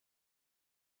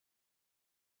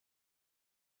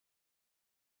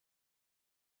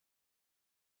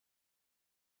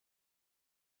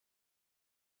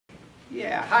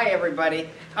Yeah, hi everybody.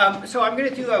 So I'm going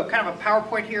to do a kind of a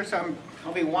PowerPoint here, so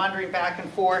I'll be wandering back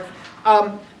and forth.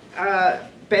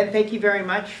 Ben, thank you very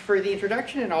much for the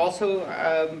introduction and also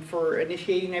for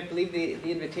initiating, I believe, the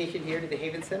invitation here to the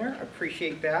Haven Center. I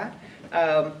appreciate that.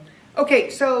 Okay,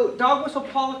 so dog whistle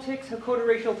politics, how coded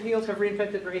racial appeals have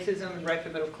reinvented racism and right to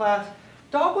the middle class.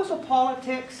 Dog whistle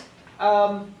politics,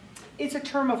 it's a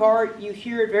term of art. You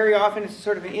hear it very often. It's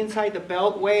sort of an inside the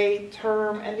beltway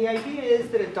term. And the idea is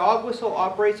that a dog whistle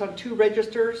operates on two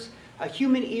registers.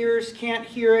 Human ears can't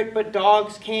hear it, but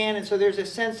dogs can. And so there's a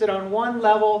sense that on one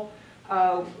level,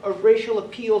 racial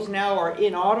appeals now are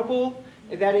inaudible.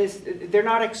 That is, they're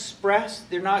not expressed.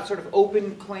 They're not sort of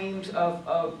open claims of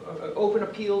open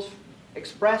appeals,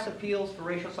 express appeals for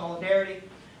racial solidarity.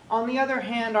 On the other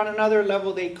hand, on another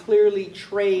level, they clearly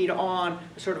trade on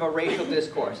sort of a racial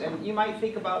discourse. And you might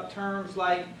think about terms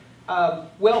like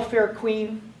welfare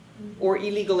queen or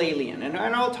illegal alien.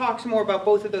 And I'll talk some more about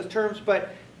both of those terms,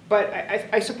 but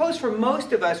I suppose for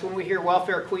most of us, when we hear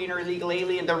welfare queen or illegal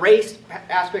alien, the race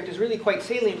aspect is really quite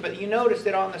salient, but you notice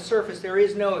that on the surface there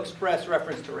is no express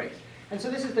reference to race. And so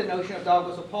this is the notion of dog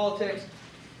whistle politics.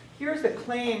 Here's the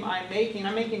claim I'm making.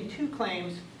 I'm making two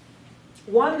claims.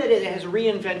 One, that it has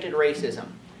reinvented racism.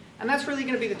 And that's really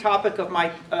going to be the topic of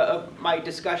my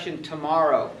discussion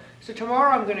tomorrow. So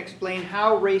tomorrow I'm going to explain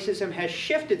how racism has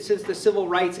shifted since the civil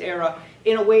rights era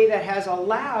in a way that has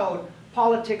allowed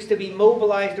politics to be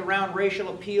mobilized around racial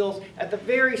appeals at the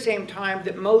very same time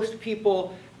that most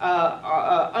people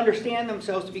understand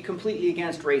themselves to be completely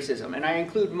against racism. And I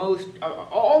include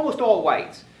almost all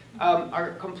whites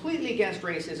are completely against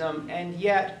racism, and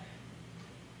yet,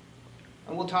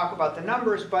 and we'll talk about the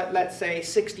numbers, but let's say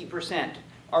 60%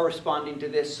 are responding to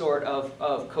this sort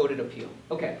of coded appeal.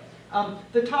 Okay,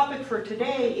 the topic for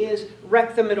today is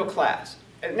wreck the middle class.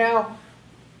 Now,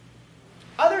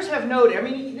 others have noted, I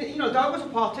mean, you know, dog whistle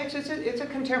politics, it's a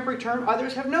contemporary term.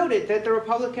 Others have noted that the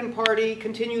Republican Party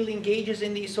continually engages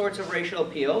in these sorts of racial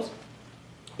appeals.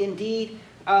 Indeed,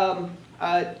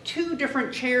 two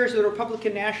different chairs of the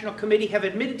Republican National Committee have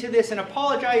admitted to this and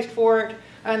apologized for it,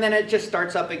 and then it just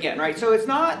starts up again, right? So it's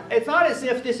not as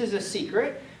if this is a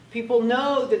secret. People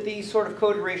know that these sort of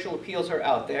coded racial appeals are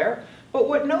out there, but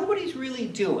what nobody's really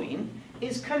doing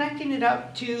is connecting it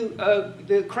up to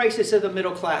the crisis of the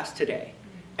middle class today.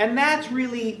 And that's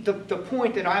really the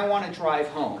point that I want to drive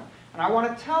home. And I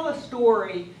want to tell a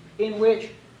story in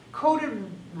which coded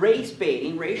race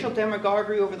baiting, racial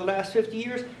demagoguery over the last 50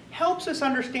 years, helps us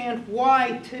understand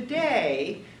why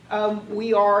today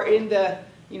we are in the,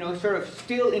 sort of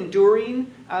still enduring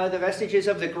the vestiges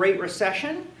of the Great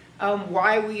Recession,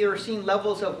 why we are seeing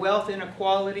levels of wealth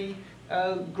inequality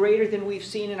greater than we've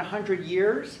seen in 100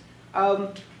 years,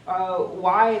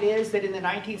 why it is that in the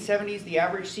 1970s the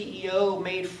average CEO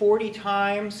made 40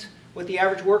 times what the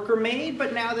average worker made,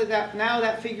 but now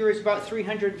that figure is about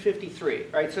 353,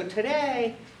 right? So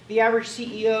today, the average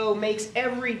CEO makes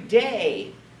every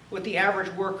day what the average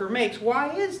worker makes.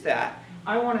 Why is that?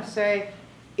 I want to say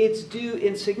it's due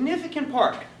in significant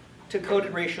part to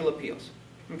coded racial appeals,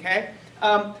 okay?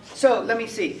 So let me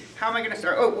see, how am I going to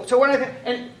start? Oh, so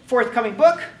and forthcoming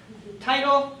book,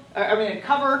 title,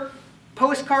 cover,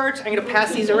 postcards. I'm going to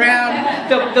pass these around.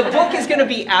 The book is going to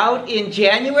be out in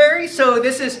January, so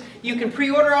you can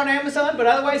pre-order on Amazon, but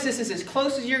otherwise this is as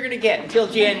close as you're going to get until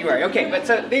January. Okay, but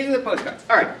so these are the postcards.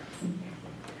 All right.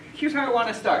 Here's how I want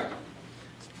to start.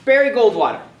 Barry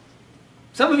Goldwater.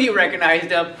 Some of you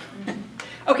recognized him.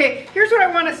 Okay, here's what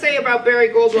I want to say about Barry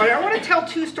Goldwater. I want to tell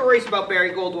two stories about Barry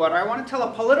Goldwater. I want to tell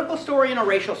a political story and a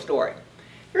racial story.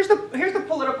 Here's the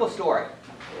political story.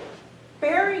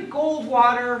 Barry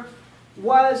Goldwater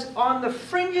was on the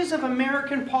fringes of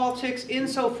American politics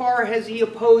insofar as he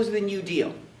opposed the New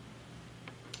Deal.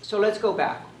 So let's go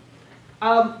back.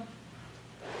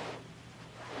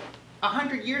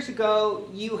 100 years ago,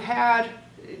 you had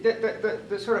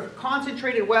the sort of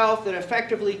concentrated wealth that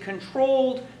effectively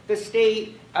controlled the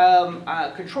state,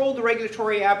 controlled the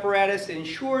regulatory apparatus, it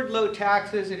ensured low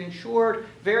taxes, it ensured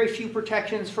very few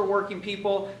protections for working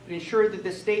people, it ensured that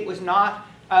the state was not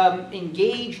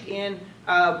engaged in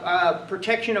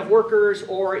protection of workers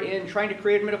or in trying to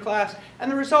create a middle class,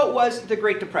 and the result was the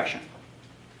Great Depression.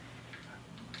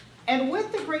 And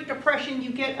with the Great Depression,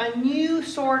 you get a new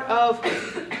sort of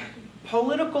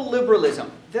political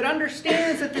liberalism that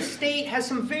understands that the state has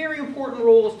some very important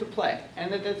roles to play,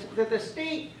 and that the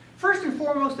state, first and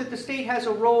foremost, that the state has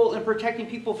a role in protecting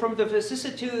people from the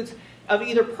vicissitudes of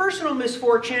either personal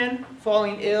misfortune,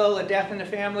 falling ill, a death in the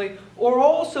family, or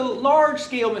also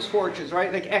large-scale misfortunes,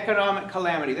 right, like economic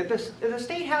calamity, that the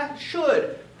state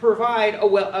should provide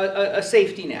a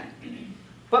safety net.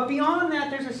 But beyond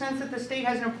that, there's a sense that the state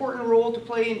has an important role to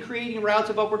play in creating routes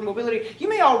of upward mobility. You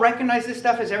may all recognize this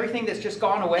stuff as everything that's just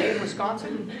gone away in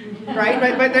Wisconsin,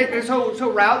 right? So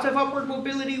routes of upward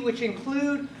mobility, which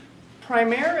include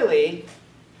primarily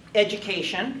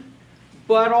education,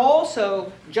 but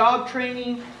also job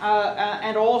training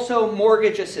and also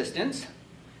mortgage assistance.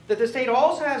 That the state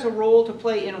also has a role to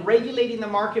play in regulating the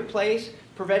marketplace,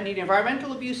 preventing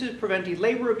environmental abuses, preventing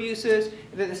labor abuses,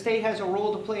 that the state has a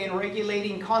role to play in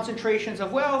regulating concentrations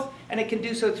of wealth, and it can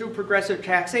do so through progressive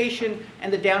taxation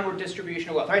and the downward distribution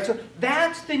of wealth. Right? So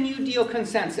that's the New Deal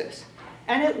consensus.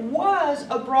 And it was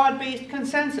a broad-based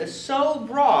consensus, so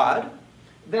broad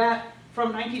that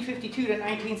from 1952 to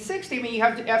 1960, I mean, you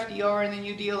have the FDR and the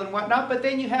New Deal and whatnot, but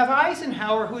then you have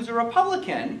Eisenhower, who's a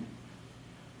Republican,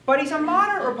 but he's a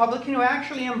moderate Republican who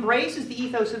actually embraces the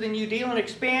ethos of the New Deal and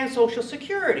expands Social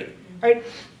Security. Right?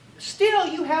 Still,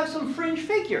 you have some fringe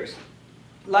figures,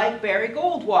 like Barry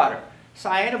Goldwater,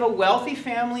 scion of a wealthy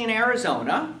family in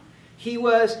Arizona. He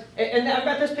was, and I've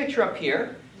got this picture up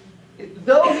here.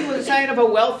 Though he was a scion of a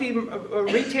wealthy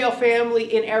retail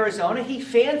family in Arizona, he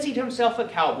fancied himself a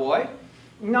cowboy.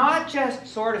 Not just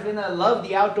sort of in the love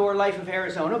the outdoor life of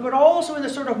Arizona, but also in the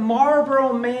sort of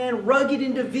Marlboro man, rugged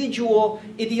individual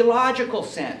ideological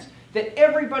sense that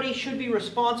everybody should be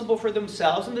responsible for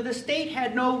themselves and that the state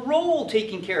had no role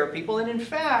taking care of people. And in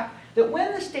fact, that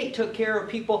when the state took care of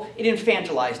people, it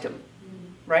infantilized them.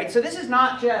 Right? So this is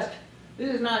not just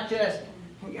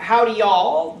howdy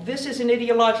y'all. This is an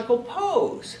ideological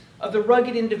pose of the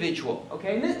rugged individual.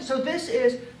 Okay? So this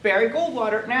is Barry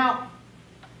Goldwater. Now,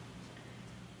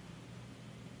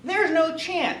 there's no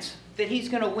chance that he's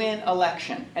going to win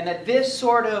election, and that this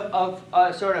sort of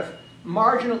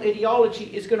marginal ideology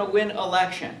is going to win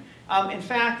election. In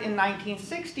fact, in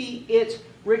 1960, it's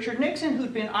Richard Nixon,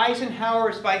 who'd been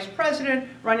Eisenhower's vice president,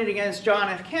 running against John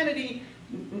F. Kennedy.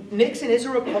 Nixon is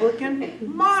a Republican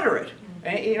moderate,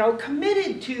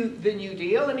 committed to the New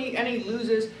Deal, and he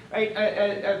loses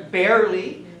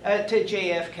barely to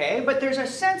JFK. But there's a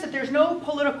sense that there's no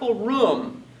political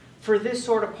room for this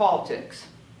sort of politics.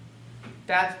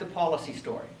 That's the policy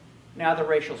story. Now the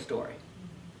racial story.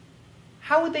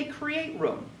 How would they create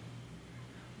room?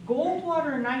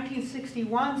 Goldwater in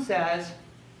 1961 says,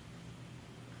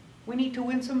 we need to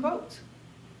win some votes.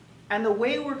 And the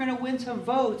way we're going to win some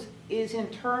votes is in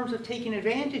terms of taking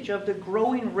advantage of the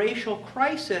growing racial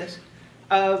crisis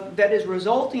that is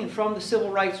resulting from the civil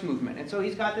rights movement. And so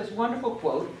he's got this wonderful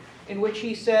quote in which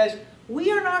he says, we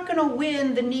are not going to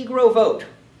win the Negro vote.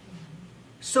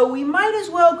 So we might as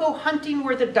well go hunting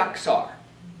where the ducks are.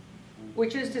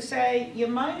 Which is to say, you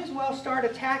might as well start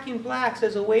attacking blacks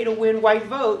as a way to win white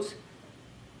votes.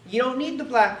 You don't need the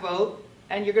black vote,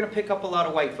 and you're going to pick up a lot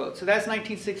of white votes. So that's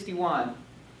 1961.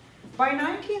 By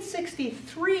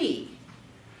 1963,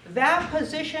 that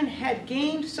position had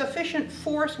gained sufficient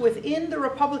force within the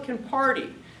Republican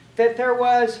Party that there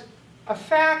was a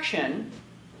faction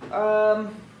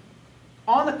on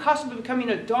the cusp of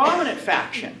becoming a dominant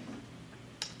faction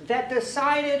that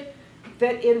decided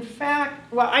that in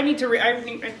fact, well, let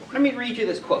me read you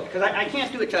this quote, because I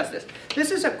can't do it justice.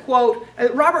 This is a quote,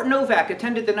 Robert Novak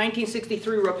attended the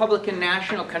 1963 Republican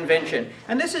National Convention,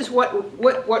 and this is what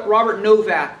Robert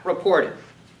Novak reported.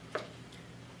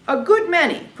 A good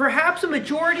many, perhaps a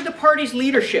majority of the party's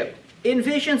leadership,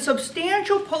 envisioned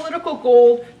substantial political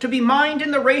gold to be mined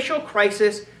in the racial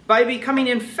crisis by becoming,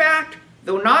 in fact,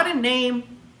 though not in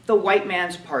name, the white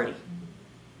man's party.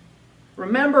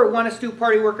 Remember, one astute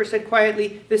party worker said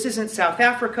quietly, this isn't South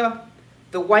Africa.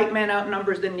 The white man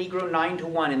outnumbers the Negro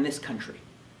 9-1 in this country.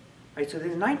 Right, so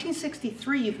in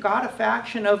 1963, you've got a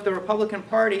faction of the Republican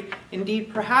Party,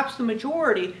 indeed perhaps the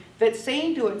majority, that's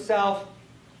saying to itself,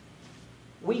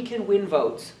 we can win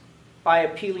votes by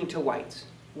appealing to whites.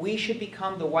 We should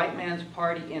become the white man's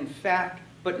party in fact,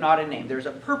 but not in name. There's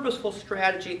a purposeful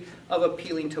strategy of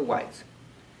appealing to whites.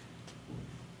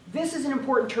 This is an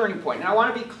important turning point, and I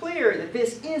want to be clear that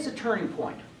this is a turning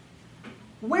point.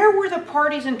 Where were the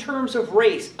parties in terms of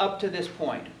race up to this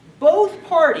point? Both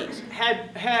parties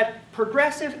had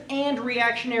progressive and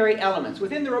reactionary elements.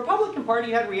 Within the Republican Party,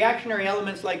 you had reactionary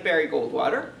elements like Barry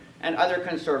Goldwater and other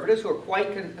conservatives who are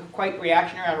quite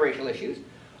reactionary on racial issues.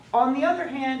 On the other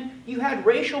hand, you had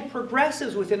racial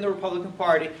progressives within the Republican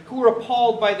Party who were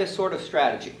appalled by this sort of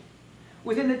strategy.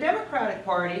 Within the Democratic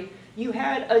Party, you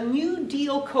had a New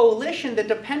Deal coalition that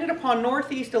depended upon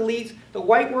Northeast elites, the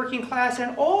white working class,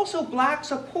 and also black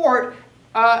support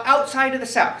outside of the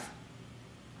South.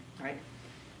 Right?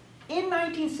 In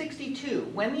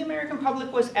 1962, when the American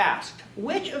public was asked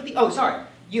which of the...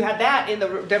 you had that in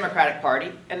the Democratic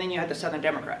Party, and then you had the Southern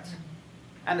Democrats.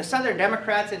 And the Southern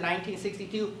Democrats in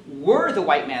 1962 were the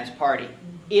white man's party,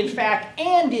 in fact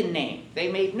and in name.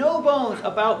 They made no bones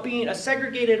about being a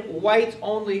segregated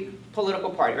whites-only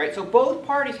political party, right? So both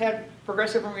parties had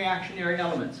progressive and reactionary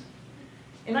elements.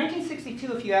 In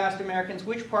 1962, if you asked Americans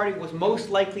which party was most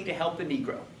likely to help the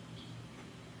Negro,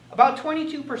 about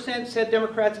 22% said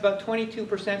Democrats, about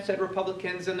 22% said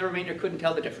Republicans, and the remainder couldn't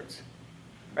tell the difference,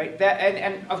 right?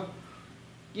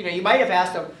 You know, you might have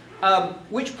asked them,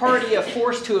 which party, if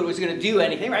forced to it, was going to do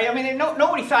anything, right? I mean,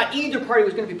 nobody thought either party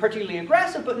was going to be particularly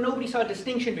aggressive, but nobody saw a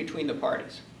distinction between the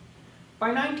parties. By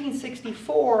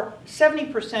 1964,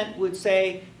 70% would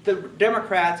say the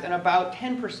Democrats, and about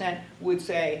 10% would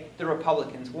say the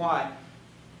Republicans. Why?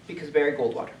 Because Barry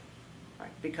Goldwater. Right?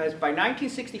 Because by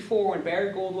 1964, when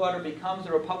Barry Goldwater becomes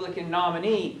the Republican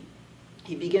nominee,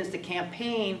 he begins to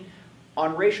campaign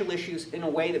on racial issues in a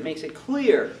way that makes it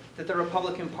clear that the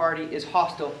Republican Party is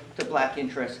hostile to black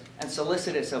interests and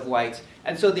solicitous of whites.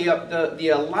 And so the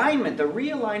alignment, the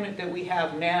realignment that we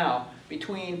have now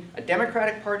between a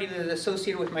Democratic Party that is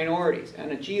associated with minorities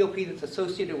and a GOP that's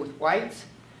associated with whites,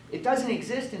 it doesn't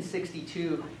exist in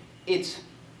 62. It's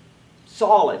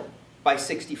solid by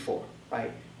 64,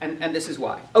 right? And this is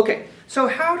why. Okay, so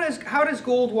how does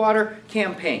Goldwater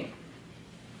campaign?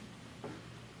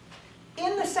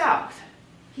 In the South,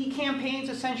 he campaigns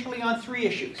essentially on three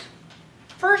issues.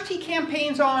 First, he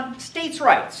campaigns on states'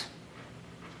 rights.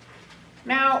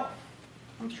 Now,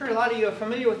 I'm sure a lot of you are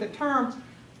familiar with the term,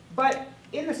 but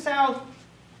in the South,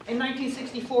 in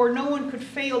 1964, no one could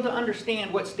fail to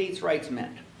understand what states' rights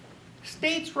meant.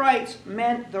 States' rights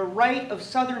meant the right of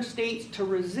Southern states to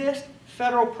resist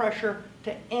federal pressure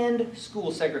to end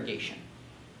school segregation.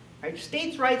 Right?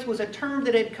 States' rights was a term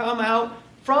that had come out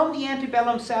from the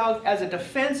antebellum South as a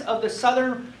defense of the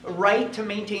Southern right to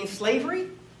maintain slavery,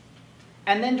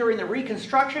 and then during the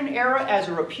Reconstruction era as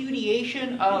a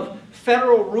repudiation of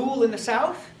federal rule in the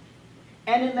South,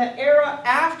 and in the era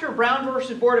after Brown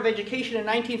versus Board of Education in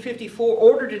 1954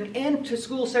 ordered an end to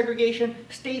school segregation,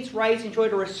 states' rights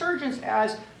enjoyed a resurgence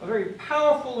as a very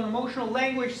powerful and emotional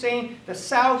language saying the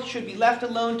South should be left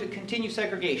alone to continue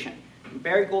segregation. And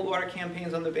Barry Goldwater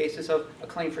campaigns on the basis of a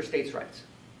claim for states' rights.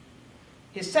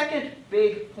 His second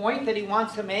big point that he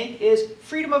wants to make is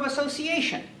freedom of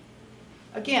association.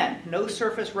 Again, no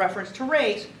surface reference to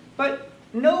race, but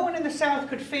no one in the South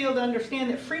could fail to understand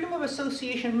that freedom of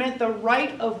association meant the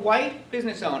right of white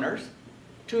business owners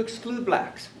to exclude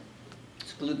blacks.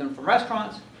 Exclude them from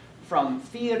restaurants, from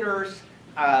theaters,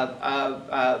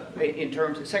 in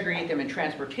terms of segregate them in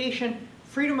transportation.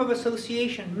 Freedom of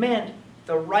association meant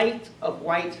the right of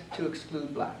whites to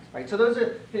exclude blacks. Right? So those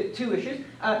are the two issues.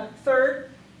 Third,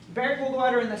 Barry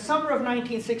Goldwater in the summer of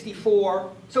 1964,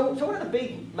 so one of the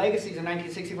big legacies of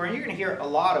 1964, and you're going to hear a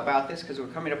lot about this because we're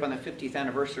coming up on the 50th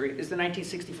anniversary, is the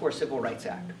 1964 Civil Rights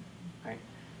Act. Right?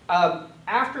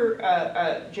 After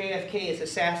JFK is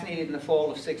assassinated in the fall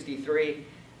of '63,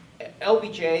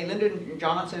 LBJ, Lyndon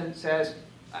Johnson, says,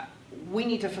 we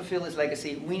need to fulfill his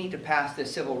legacy, we need to pass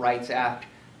this Civil Rights Act.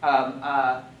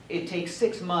 It takes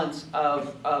 6 months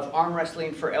of arm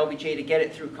wrestling for LBJ to get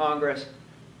it through Congress.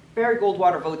 Barry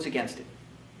Goldwater votes against it.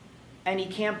 And he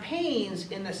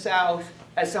campaigns in the South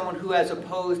as someone who has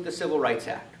opposed the Civil Rights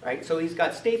Act. Right? So he's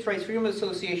got states' rights, freedom of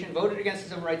association, voted against the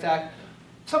Civil Rights Act.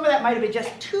 Some of that might have been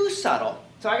just too subtle.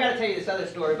 So I got to tell you this other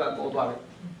story about Goldwater.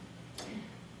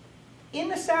 In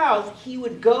the South, he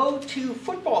would go to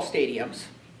football stadiums.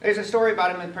 There's a story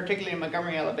about him, particularly in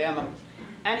Montgomery, Alabama.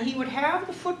 And he would have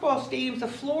the football stadiums, the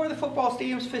floor of the football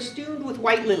stadiums, festooned with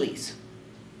white lilies.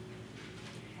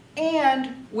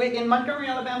 And in Montgomery,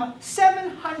 Alabama,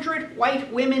 700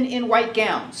 white women in white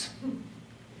gowns.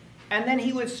 And then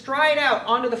he would stride out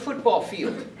onto the football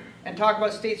field and talk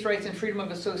about states' rights and freedom of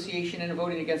association and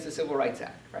voting against the Civil Rights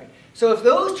Act. Right? So if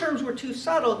those terms were too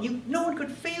subtle, no one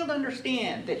could fail to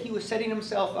understand that he was setting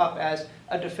himself up as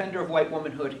a defender of white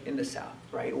womanhood in the South.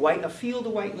 Right? A field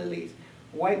of white lilies,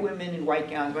 white women in white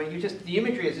gowns. Right? The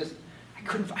imagery is just,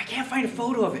 I can't find a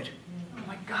photo of it. Oh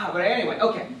my God, but anyway,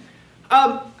 okay.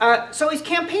 So he's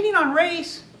campaigning on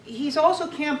race. He's also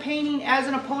campaigning as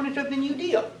an opponent of the New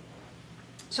Deal.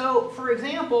 So, for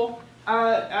example,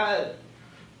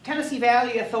 Tennessee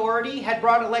Valley Authority had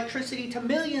brought electricity to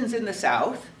millions in the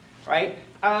South, right?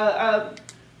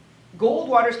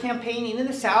 Goldwater's campaigning in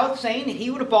the South saying that he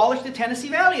would abolish the Tennessee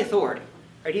Valley Authority.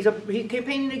 Right? He's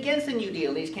campaigning against the New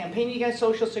Deal. He's campaigning against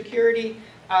Social Security.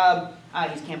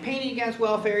 He's campaigning against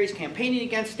welfare. He's campaigning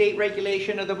against state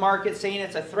regulation of the market, saying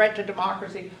it's a threat to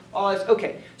democracy. All this.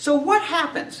 Okay, so what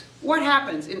happens? What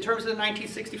happens in terms of the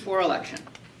 1964 election?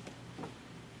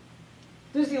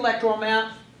 This is the electoral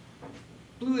map.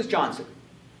 Blue is Johnson.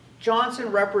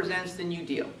 Johnson represents the New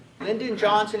Deal. Lyndon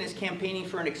Johnson is campaigning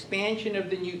for an expansion of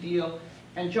the New Deal,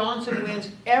 and Johnson wins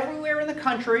everywhere in the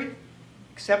country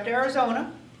except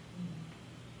Arizona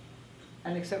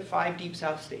and except 5 Deep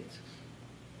South states.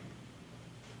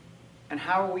 And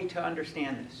how are we to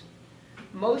understand this?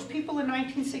 Most people in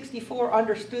 1964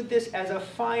 understood this as a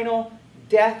final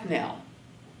death knell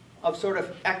of sort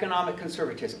of economic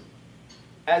conservatism,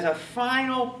 as a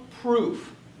final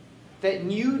proof that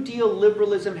New Deal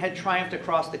liberalism had triumphed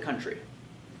across the country.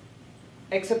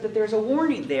 Except that there's a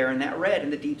warning there in that red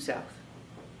in the Deep South.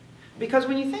 Because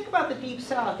when you think about the Deep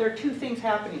South, there are 2 things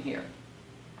happening here.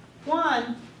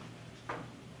 One,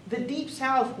 the Deep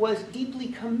South was deeply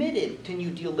committed to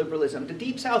New Deal liberalism. The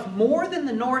Deep South, more than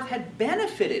the North, had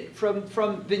benefited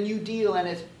from the New Deal and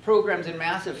its programs and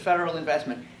massive federal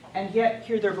investment. And yet,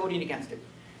 here they're voting against it.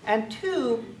 And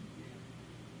 2,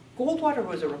 Goldwater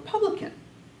was a Republican.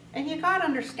 And you got to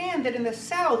understand that in the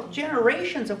South,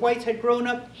 generations of whites had grown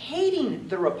up hating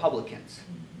the Republicans,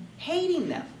 hating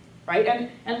them, right?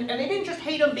 And they didn't just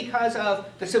hate them because of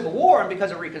the Civil War and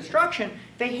because of Reconstruction.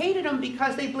 They hated them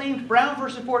because they blamed Brown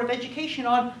versus Board of Education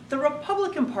on the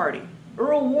Republican Party.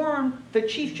 Earl Warren, the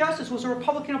Chief Justice, was a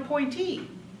Republican appointee.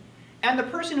 And the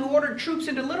person who ordered troops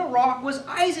into Little Rock was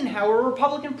Eisenhower, a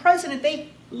Republican president.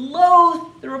 They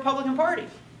loathed the Republican Party,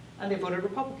 and they voted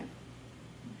Republican.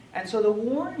 And so the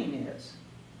warning is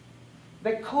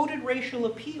that coded racial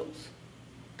appeals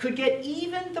could get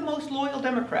even the most loyal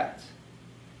Democrats,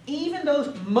 even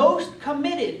those most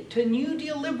committed to New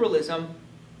Deal liberalism,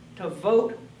 to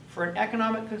vote for an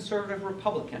economic conservative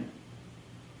Republican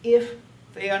if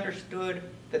they understood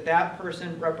that that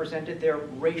person represented their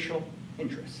racial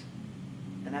interests.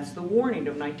 And that's the warning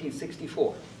of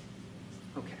 1964.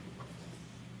 Okay.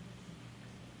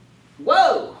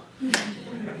 Whoa!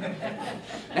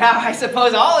 Now, I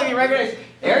suppose all of you recognize,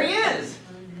 there he is.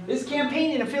 This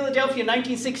campaign in Philadelphia in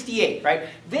 1968, right?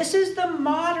 This is the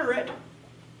moderate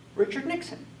Richard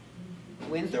Nixon.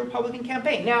 Wins the Republican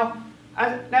campaign. Now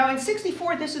in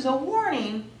 64, this is a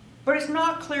warning, but it's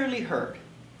not clearly heard.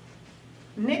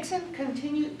 Nixon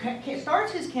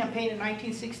starts his campaign in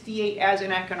 1968 as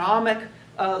an economic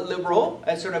liberal,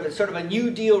 as sort of a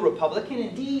New Deal Republican.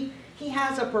 Indeed, he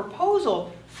has a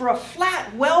proposal for a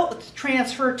flat wealth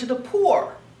transfer to the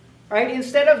poor, right?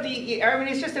 Instead of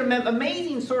it's just an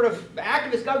amazing sort of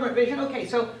activist government vision. Okay,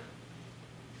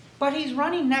 but he's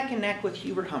running neck and neck with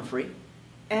Hubert Humphrey,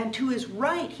 and to his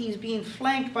right, he's being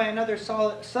flanked by another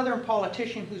Southern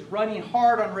politician who's running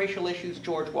hard on racial issues,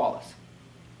 George Wallace.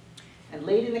 And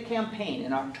late in the campaign,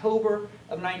 in October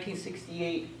of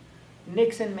 1968,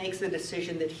 Nixon makes the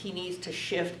decision that he needs to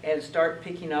shift and start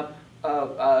picking up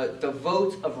the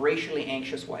votes of racially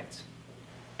anxious whites.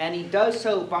 And he does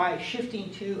so by shifting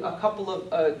to a couple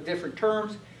of different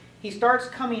terms. He starts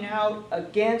coming out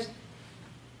against,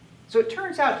 so it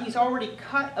turns out he's already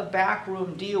cut a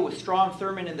backroom deal with Strom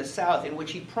Thurmond in the South, in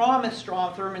which he promised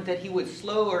Strom Thurmond that he would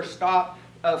slow or stop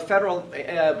federal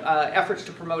efforts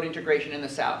to promote integration in the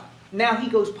South. Now he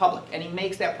goes public, and he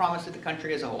makes that promise to the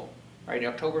country as a whole. Right, in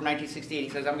October of 1968, he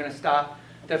says, I'm going to stop.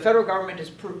 The federal government is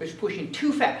pushing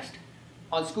too fast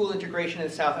on school integration in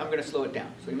the South. I'm going to slow it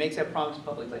down. So he makes that promise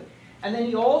publicly. And then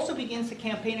he also begins to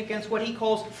campaign against what he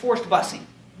calls forced busing.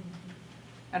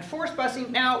 And forced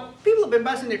busing, now, people have been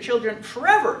busing their children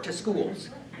forever to schools.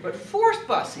 But forced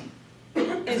busing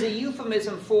is a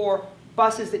euphemism for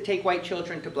buses that take white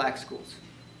children to black schools,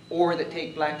 or that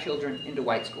take black children into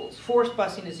white schools. Forced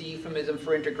busing is a euphemism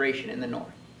for integration in the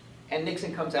North. And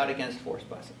Nixon comes out against forced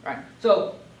busing. Right?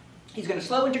 So he's going to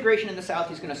slow integration in the South,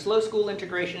 he's going to slow school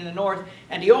integration in the North,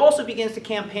 and he also begins to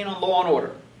campaign on law and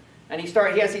order. And he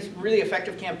has these really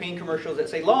effective campaign commercials that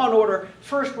say, law and order,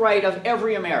 first right of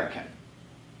every American.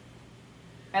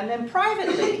 And then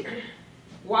privately,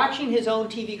 watching his own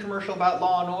TV commercial about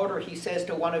law and order, he says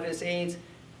to one of his aides,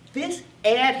 this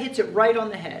ad hits it right on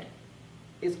the head.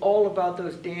 It's all about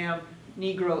those damn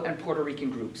Negro and Puerto Rican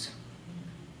groups.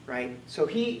 Right? So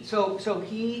he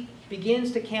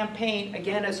begins to campaign,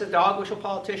 again, as a dog whistle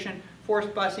politician, forced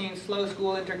busing, slow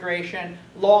school integration,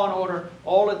 law and order,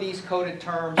 all of these coded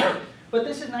terms. But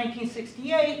this is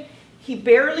 1968. He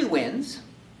barely wins,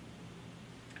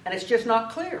 and it's just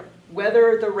not clear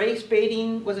whether the race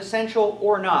baiting was essential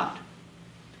or not.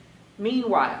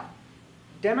 Meanwhile,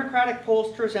 Democratic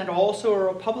pollsters and also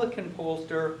a Republican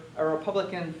pollster, a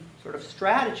Republican sort of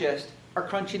strategist, are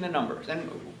crunching the numbers. And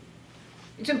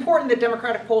it's important that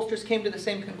Democratic pollsters came to the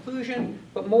same conclusion,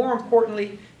 but more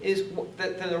importantly is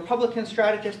that the Republican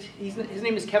strategist, his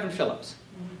name is Kevin Phillips.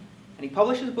 And he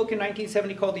publishes a book in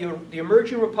 1970 called The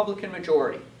Emerging Republican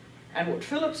Majority. And what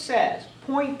Phillips says,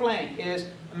 point blank, is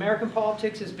American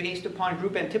politics is based upon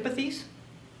group antipathies.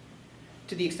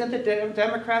 To the extent that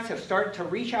Democrats have started to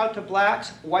reach out to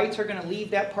blacks, whites are going to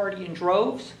leave that party in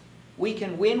droves. We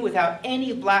can win without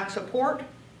any black support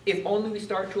if only we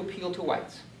start to appeal to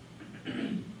whites.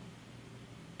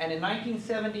 And in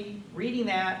 1970, reading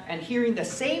that and hearing the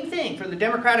same thing from the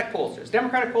Democratic pollsters.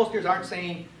 Democratic pollsters aren't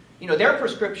saying, you know, their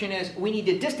prescription is we need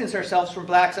to distance ourselves from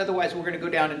blacks, otherwise we're going to go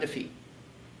down in defeat.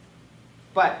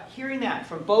 But hearing that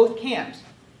from both camps,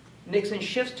 Nixon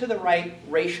shifts to the right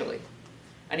racially.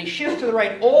 And he shifts to the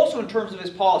right also in terms of his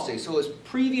policies. So his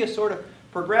previous sort of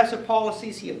progressive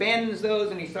policies, he abandons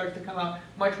those and he starts to come out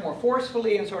much more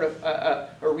forcefully in sort of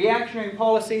reactionary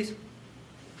policies.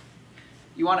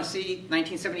 You want to see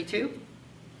 1972?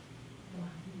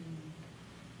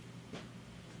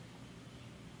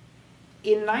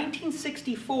 In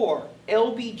 1964,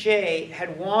 LBJ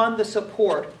had won the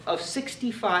support of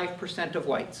 65% of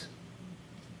whites.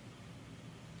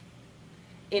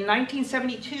 In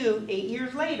 1972, 8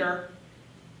 years later,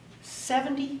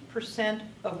 70%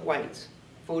 of whites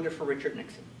voted for Richard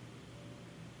Nixon.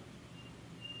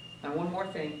 And one more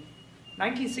thing.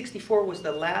 1964 was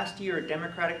the last year a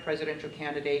Democratic presidential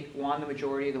candidate won the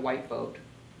majority of the white vote.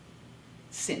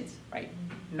 Since, right?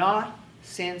 Not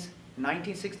since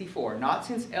 1964. Not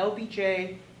since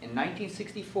LBJ in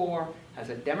 1964 has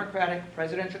a Democratic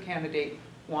presidential candidate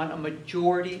won a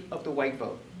majority of the white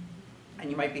vote. And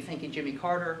you might be thinking Jimmy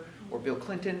Carter or Bill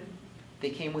Clinton.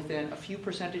 They came within a few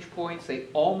percentage points. They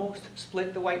almost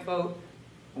split the white vote.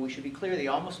 And we should be clear, they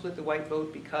almost split the white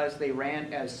vote because they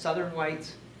ran as Southern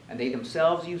whites and they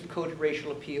themselves used coded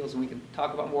racial appeals. And we can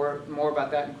talk about more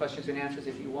about that in questions and answers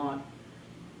if you want.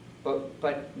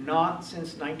 But not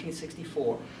since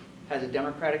 1964 has a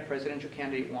Democratic presidential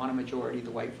candidate won a majority of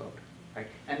the white vote. Right?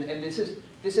 And this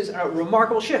is a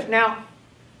remarkable shift. Now,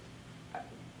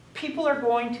 people are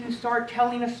going to start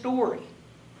telling a story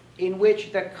in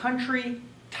which the country,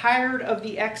 tired of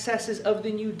the excesses of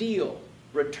the New Deal,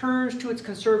 returns to its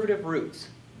conservative roots.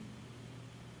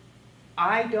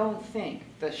 I don't think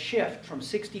the shift from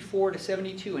 64 to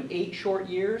 72 in 8 short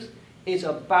years is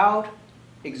about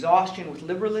exhaustion with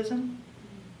liberalism.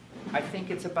 I think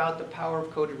it's about the power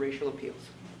of coded racial appeals.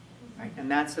 Right?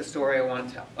 And that's the story I want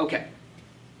to tell. Okay.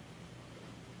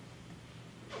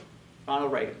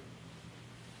 Ronald Reagan.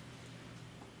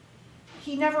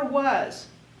 He never was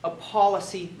a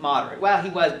policy moderate. Well, he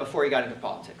was before he got into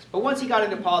politics. But once he got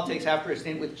into politics after a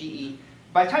stint with GE,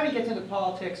 by the time he gets into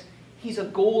politics, he's a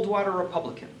Goldwater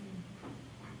Republican.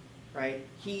 Right?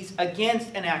 He's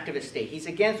against an activist state. He's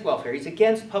against welfare. He's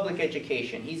against public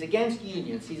education. He's against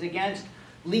unions. He's against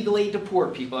legal aid to poor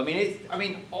people. I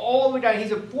mean, all the way down.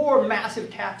 He's for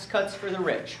massive tax cuts for the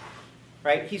rich.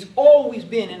 Right? He's always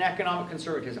been an economic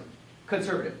conservative.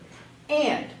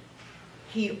 And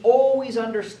he always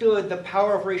understood the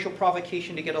power of racial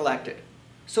provocation to get elected.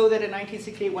 So that in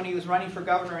 1968, when he was running for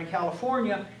governor in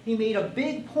California, he made a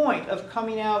big point of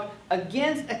coming out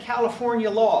against a California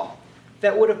law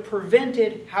that would have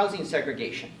prevented housing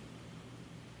segregation.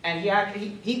 And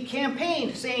he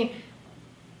campaigned saying,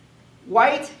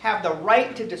 whites have the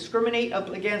right to discriminate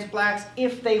against blacks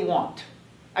if they want.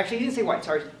 Actually, he didn't say whites,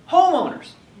 sorry,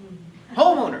 homeowners.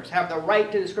 Homeowners have the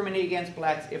right to discriminate against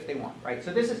blacks if they want, right?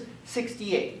 So this is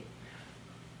 68.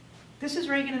 This is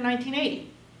Reagan in 1980.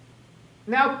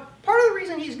 Now, part of the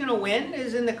reason he's going to win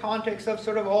is in the context of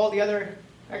sort of all the other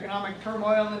economic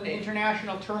turmoil and the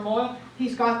international turmoil.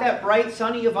 He's got that bright,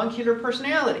 sunny, avuncular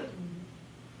personality.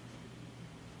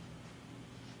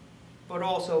 But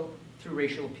also through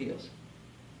racial appeals.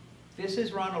 This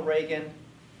is Ronald Reagan.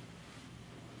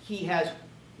 He has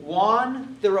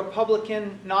won the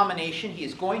Republican nomination. He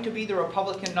is going to be the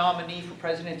Republican nominee for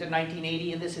president in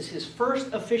 1980, and this is his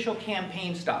first official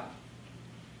campaign stop,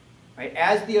 right,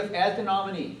 as the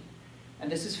nominee.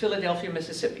 And this is Philadelphia,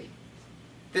 Mississippi.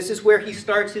 This is where he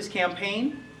starts his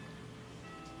campaign.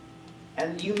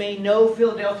 And you may know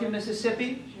Philadelphia,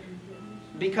 Mississippi,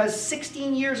 because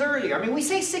 16 years earlier, I mean, we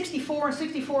say 64 and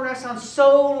 64, that sounds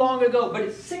so long ago, but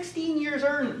it's 16 years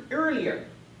earlier.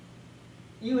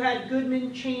 You had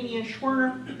Goodman, Cheney, and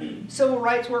Schwerner, civil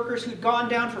rights workers who'd gone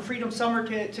down for Freedom Summer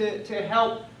to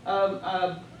help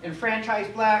enfranchise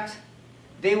blacks.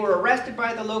 They were arrested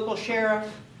by the local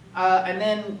sheriff, and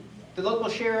then the local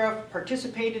sheriff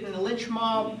participated in the lynch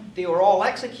mob. They were all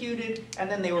executed, and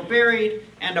then they were buried,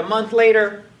 and a month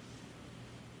later,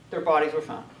 their bodies were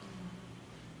found.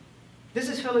 This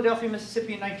is Philadelphia,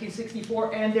 Mississippi in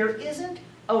 1964, and there isn't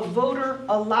a voter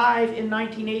alive in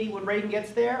 1980 when Reagan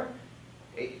gets there,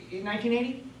 in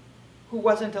 1980, who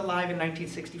wasn't alive in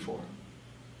 1964.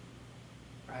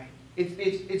 right?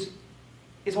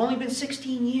 It's only been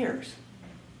 16 years.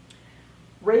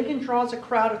 Reagan draws a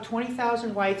crowd of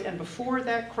 20,000 whites, and before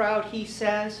that crowd he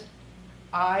says,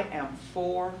 I am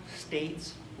for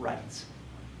states' rights.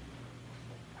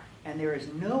 And there is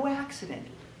no accident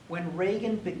when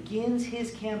Reagan begins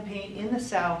his campaign in the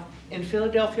South, in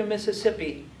Philadelphia,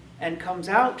 Mississippi, and comes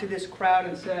out to this crowd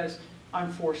and says,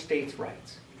 I'm for states'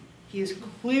 rights. He is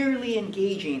clearly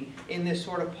engaging in this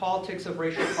sort of politics of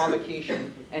racial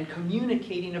provocation and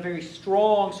communicating a very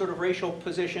strong sort of racial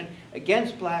position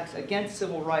against blacks, against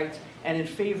civil rights, and in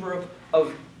favor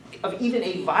of even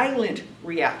a violent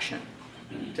reaction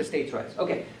to states' rights.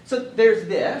 Okay, so there's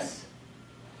this.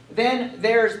 Then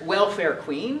there's welfare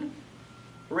queen.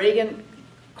 Reagan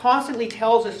constantly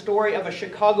tells a story of a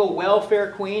Chicago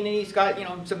welfare queen, and he's got, you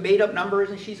know, some made-up numbers,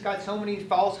 and she's got so many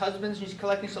false husbands, and she's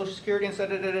collecting Social Security, and so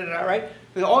right?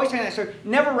 He's always saying that story.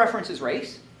 Never references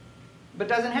race, but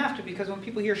doesn't have to, because when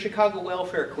people hear Chicago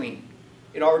welfare queen,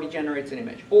 it already generates an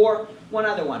image. Or one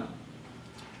other one.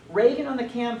 Reagan on the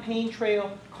campaign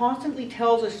trail constantly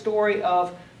tells a story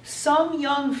of some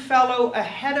young fellow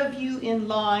ahead of you in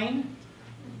line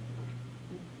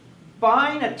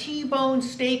buying a T-bone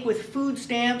steak with food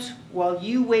stamps while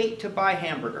you wait to buy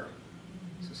hamburger.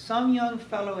 So some young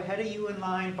fellow ahead of you in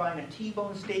line buying a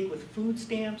T-bone steak with food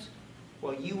stamps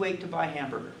while you wait to buy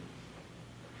hamburger.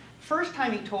 First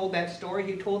time he told that story,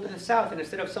 he told it in the South, and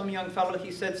instead of some young fellow,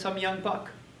 he said some young buck.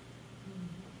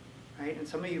 Right? And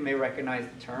some of you may recognize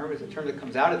the term. It's a term that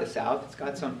comes out of the South. It's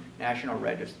got some national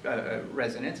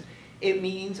resonance. It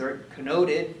means, or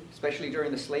connoted, especially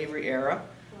during the slavery era,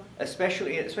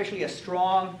 especially a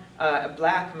strong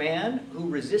black man who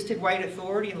resisted white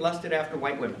authority and lusted after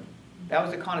white women. That was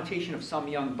the connotation of some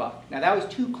young buck. Now that was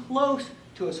too close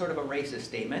to a sort of a racist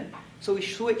statement, so we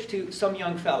switched to some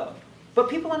young fellow. But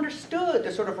people understood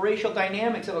the sort of racial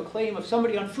dynamics of a claim of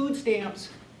somebody on food stamps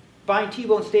buying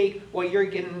T-bone steak while you're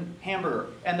getting hamburger.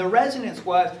 And the resonance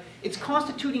was, it's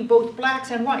constituting both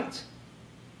blacks and whites.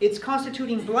 It's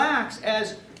constituting blacks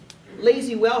as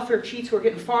lazy welfare cheats who are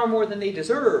getting far more than they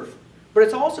deserve, but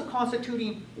it's also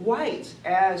constituting whites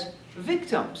as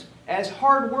victims, as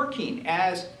hardworking,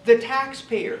 as the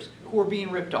taxpayers who are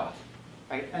being ripped off.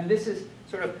 Right? And this is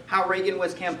sort of how Reagan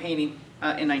was campaigning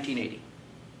in 1980.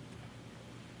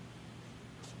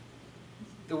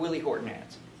 The Willie Horton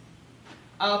ads.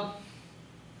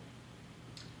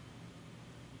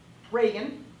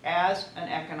 Reagan, as an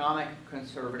economic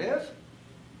conservative,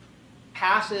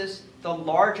 passes the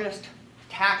largest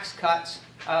tax cuts,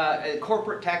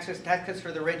 corporate tax cuts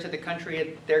for the rich of the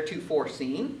country theretofore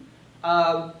seen.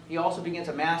 He also begins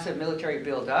a massive military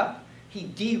buildup. He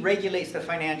deregulates the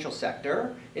financial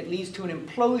sector. It leads to an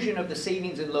implosion of the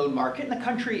savings and loan market, and the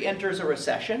country enters a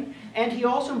recession. And he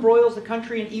also embroils the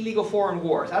country in illegal foreign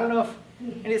wars. I don't know if,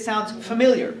 and it sounds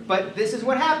familiar, but this is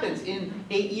what happens in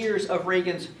 8 years of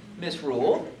Reagan's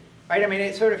misrule. Right? I mean,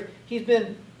 it's sort of, he's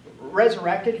been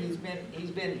resurrected, he's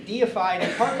been deified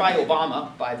in part by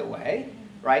Obama, by the way,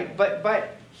 right?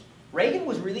 But Reagan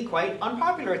was really quite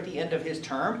unpopular at the end of his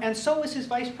term, and so was his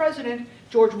vice president,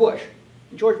 George Bush.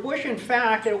 George Bush, in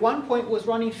fact, at one point was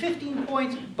running 15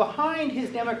 points behind his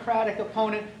Democratic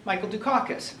opponent, Michael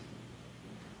Dukakis.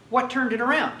 What turned it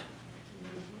around?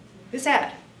 This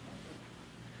ad.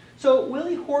 So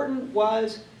Willie Horton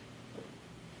was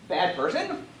a bad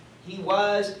person. He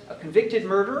was a convicted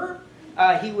murderer.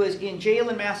 He was in jail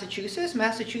in Massachusetts.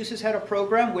 Massachusetts had a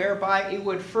program whereby it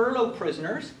would furlough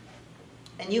prisoners.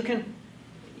 And you can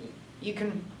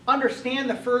understand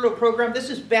the furlough program. This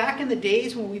is back in the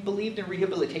days when we believed in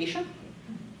rehabilitation.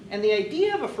 And the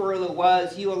idea of a furlough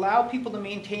was you allow people to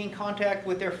maintain contact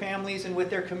with their families and with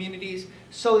their communities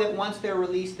so that once they're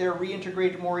released, they're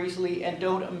reintegrated more easily and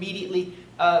don't immediately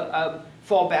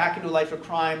fall back into a life of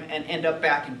crime and end up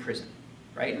back in prison.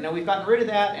 Right? And now we've gotten rid of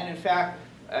that, and in fact,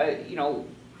 you know,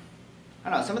 I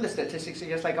don't know, some of the statistics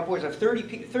suggest like upwards of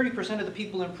 30% of the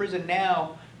people in prison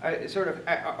now are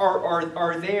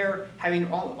there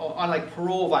having on like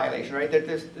parole violation, right?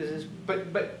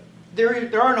 But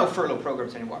there are no furlough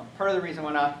programs anymore. Part of the reason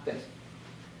why not this.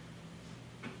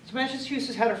 So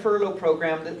Massachusetts had a furlough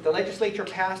program. The legislature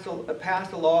passed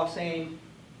a law saying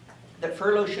that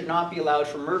furlough should not be allowed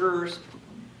for murderers.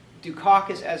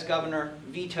 Dukakis, as governor,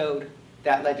 vetoed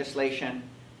that legislation.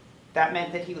 That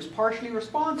meant that he was partially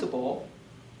responsible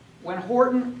when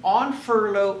Horton, on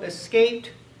furlough,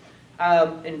 escaped,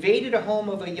 invaded a home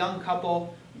of a young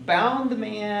couple, bound the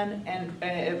man,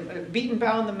 and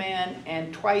bound the man,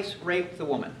 and twice raped the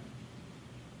woman.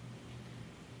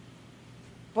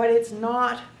 But it's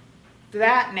not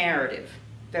that narrative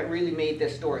that really made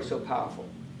this story so powerful.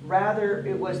 Rather,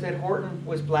 it was that Horton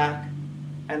was black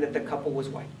and that the couple was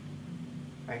white.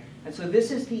 Right? And so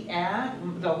this is the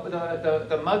ad,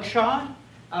 the mug shot,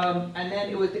 and then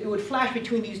it would flash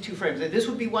between these two frames. This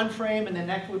would be one frame, and the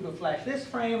next would flash this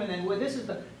frame, and then this is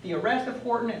the arrest of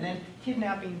Horton, and then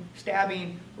kidnapping,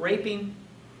 stabbing, raping.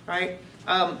 Right?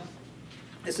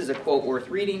 This is a quote worth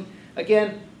reading.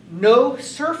 Again, no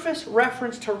surface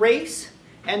reference to race,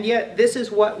 and yet this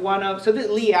is what one of, so this,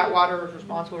 Lee Atwater is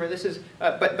responsible for this,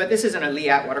 but this isn't a Lee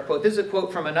Atwater quote. This is a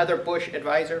quote from another Bush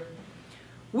advisor.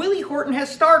 Willie Horton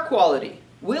has star quality.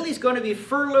 Willie's going to be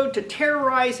furloughed to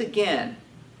terrorize again.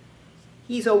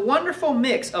 He's a wonderful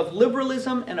mix of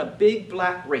liberalism and a big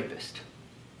black rapist.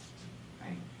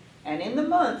 Right? And in the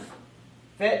month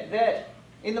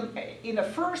in the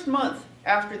first month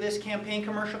after this campaign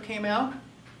commercial came out,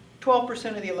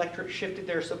 12% of the electorate shifted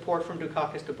their support from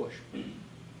Dukakis to Bush.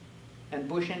 And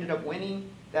Bush ended up winning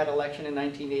that election in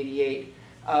 1988.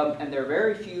 And there are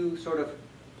very few sort of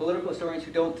political historians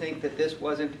who don't think that this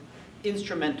wasn't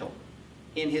instrumental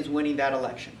in his winning that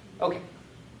election. Okay.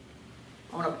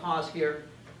 I want to pause here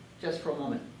just for a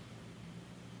moment.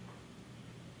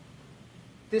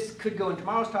 This could go in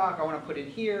tomorrow's talk. I want to put it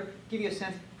here, give you a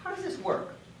sense. How does this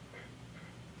work?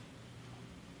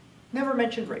 Never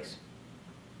mentioned race,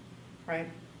 right?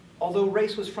 Although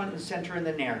race was front and center in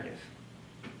the narrative.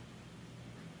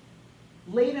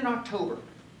 Late in October,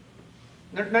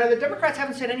 now the Democrats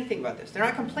haven't said anything about this. They're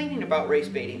not complaining about race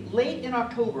baiting. Late in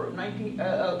October of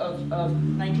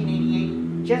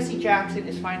 1988, Jesse Jackson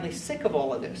is finally sick of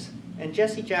all of this. And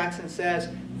Jesse Jackson says,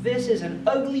 this is an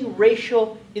ugly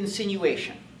racial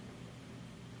insinuation.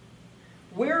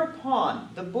 Whereupon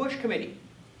the Bush committee,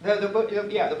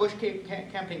 the Bush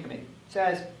campaign committee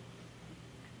says,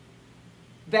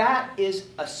 that is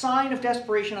a sign of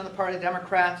desperation on the part of the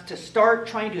Democrats to start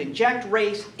trying to inject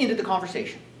race into the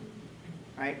conversation.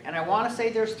 Right? And I want to say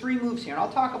there's three moves here, and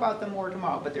I'll talk about them more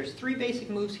tomorrow, but there's three basic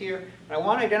moves here, and I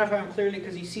want to identify them clearly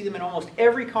because you see them in almost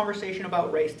every conversation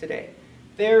about race today.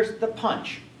 There's the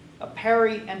punch, a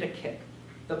parry and a kick.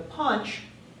 The punch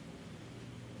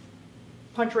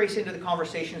race into the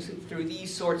conversation through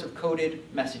these sorts of coded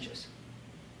messages.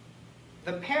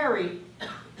 The parry,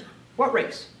 what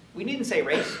race? We didn't say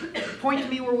race. Point to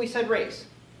me where we said race.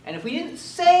 And if we didn't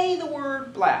say the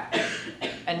word black,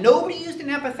 and nobody used an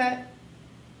epithet,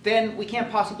 then we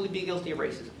can't possibly be guilty of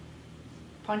racism.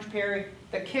 Punch, parry.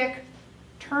 The kick,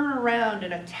 turn around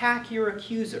and attack your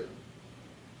accuser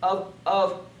of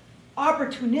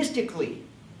opportunistically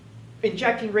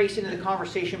injecting race into the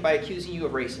conversation by accusing you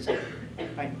of racism.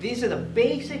 Right? These are the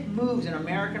basic moves in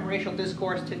American racial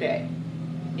discourse today.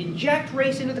 Inject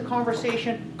race into the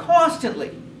conversation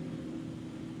constantly.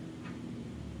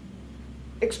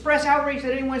 Express outrage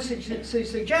that anyone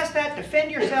suggests that,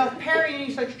 defend yourself, parry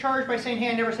any such charge by saying, hey,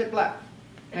 I never said black,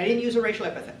 and I didn't use a racial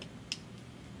epithet.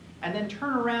 And then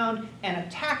turn around and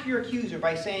attack your accuser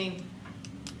by saying,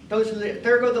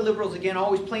 there go the liberals again,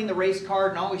 always playing the race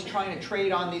card and always trying to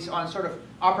trade on these sort of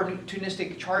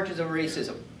opportunistic charges of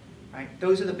racism. Right?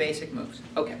 Those are the basic moves.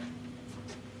 Okay.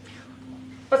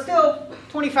 But still,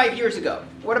 25 years ago,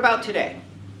 what about today?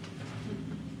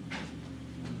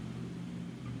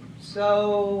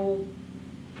 So,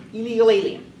 illegal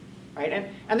alien, right?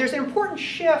 And there's an important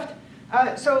shift.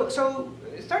 So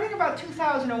starting about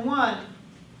 2001,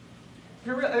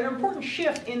 there's an important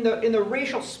shift in the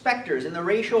racial specters, in the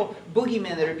racial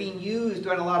boogeymen that are being used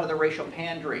in a lot of the racial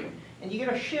pandering. And you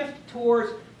get a shift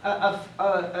towards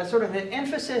a sort of an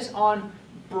emphasis on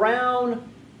brown,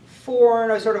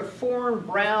 foreign, a sort of foreign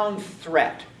brown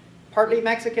threat. Partly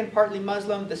Mexican, partly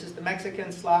Muslim. This is the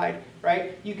Mexican slide,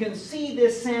 right? You can see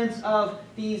this sense of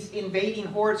these invading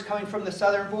hordes coming from the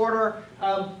southern border.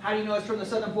 How do you know it's from the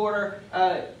southern border?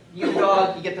 You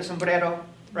dog, you get the sombrero,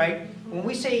 right? When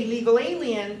we say illegal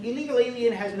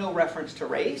alien has no reference to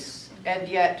race, and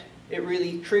yet it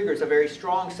really triggers a very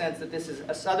strong sense that this is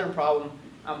a southern problem.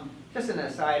 Just an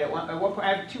aside, at one point,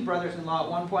 I have two brothers-in-law.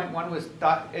 At one point, one was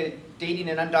dating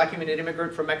an undocumented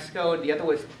immigrant from Mexico, and the other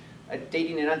was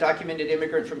dating an undocumented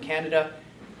immigrant from Canada.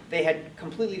 They had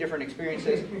completely different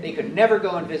experiences. They could never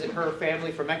go and visit her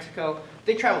family from Mexico.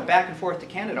 They traveled back and forth to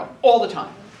Canada all the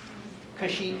time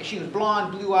because she was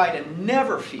blonde, blue-eyed, and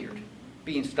never feared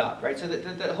being stopped. Right. So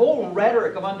the whole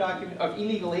rhetoric of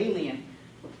illegal alien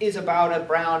is about a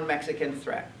brown Mexican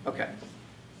threat. Okay.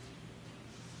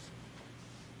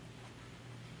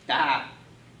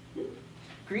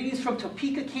 Greetings from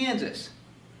Topeka, Kansas.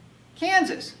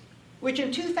 Kansas, which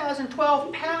in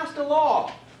 2012 passed a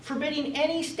law forbidding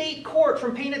any state court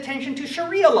from paying attention to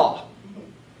Sharia law.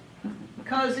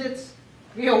 Because it's,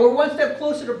 we're one step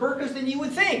closer to burqas than you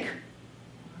would think.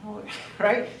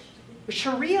 Right?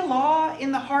 Sharia law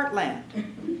in the heartland.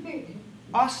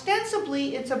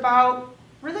 Ostensibly, it's about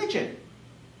religion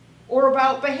or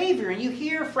about behavior. And you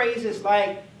hear phrases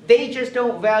like, they just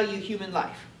don't value human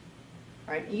life.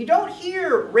 Right? You don't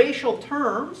hear racial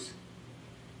terms,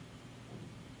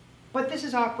 but this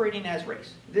is operating as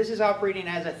race. This is operating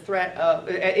as a threat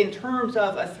in terms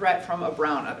of a threat from a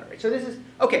brown other. So this is,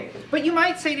 okay, but you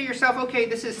might say to yourself, okay,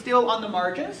 this is still on the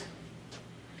margins.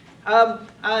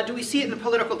 Do we see it in the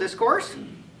political discourse?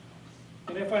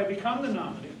 And if I become the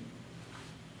nominee,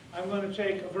 I'm going to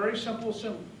take a very simple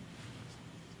symbol.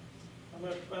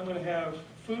 I'm going to have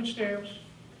food stamps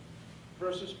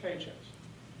versus paychecks.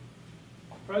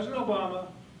 President Obama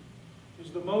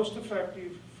is the most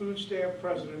effective food stamp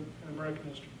president in American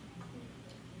history.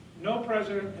 No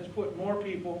president has put more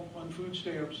people on food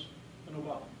stamps than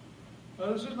Obama.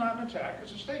 Now, this is not an attack,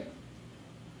 it's a statement.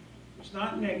 It's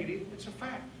not negative, it's a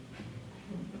fact.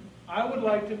 I would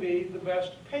like to be the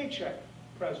best paycheck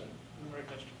president in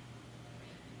American history.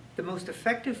 The most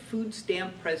effective food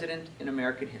stamp president in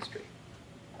American history.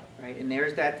 Right? And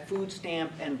there's that food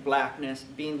stamp and blackness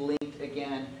being linked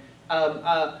again.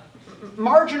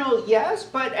 Marginal, yes,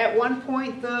 but at one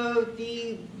point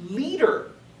the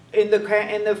leader in the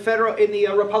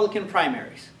Republican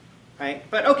primaries, right?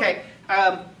 But okay,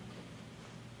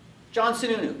 John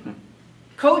Sununu,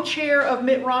 co-chair of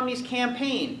Mitt Romney's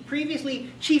campaign,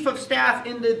 previously chief of staff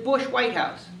in the Bush White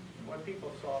House. What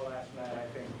people saw last night, I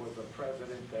think, was a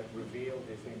president that revealed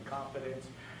his incompetence,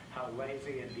 how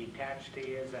lazy and detached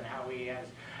he is, and how he has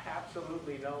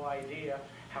absolutely no idea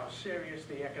how serious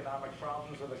the economic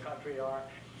problems of the country are.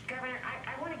 Governor,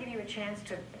 I want to give you a chance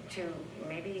to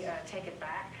maybe take it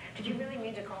back. Did you really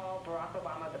mean to call Barack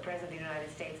Obama, the President of the United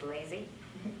States, lazy?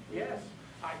 Yes.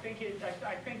 I think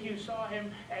you saw him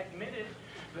admit it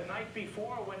the night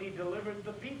before when he delivered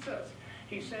the pizzas.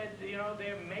 He said, you know,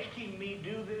 they're making me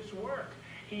do this work.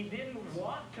 He didn't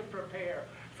want to prepare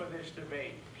for this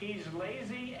debate. He's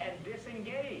lazy and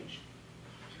disengaged.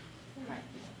 Right.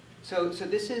 So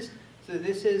this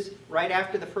is right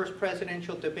after the first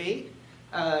presidential debate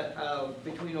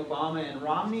between Obama and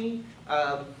Romney.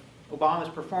 Obama's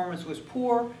performance was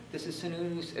poor. This is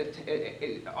Sununu's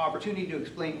opportunity to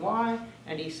explain why.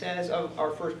 And he says of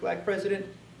our first black president,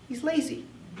 he's lazy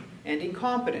and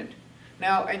incompetent.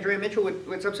 Now, Andrea Mitchell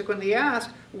would subsequently ask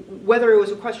whether it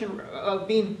was a question of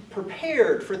being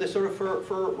prepared for the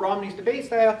for Romney's debate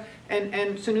style,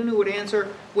 and Sununu would answer,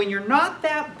 when you're not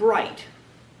that bright,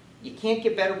 you can't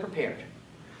get better prepared.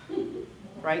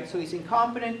 Right? So he's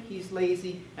incompetent, he's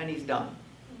lazy, and he's dumb.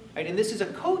 Right? And this is a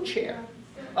co-chair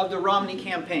of the Romney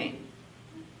campaign.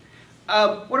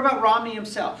 What about Romney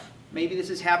himself? Maybe this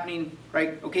is happening,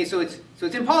 right? Okay, so it's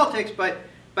in politics, but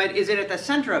is it at the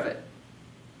center of it?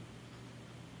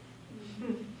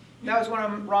 That was one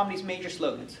of Romney's major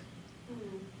slogans.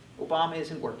 Obama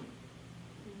isn't working.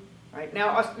 Right?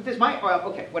 Now, this might, well,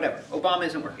 okay, whatever. Obama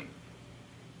isn't working.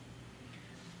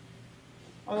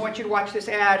 I want you to watch this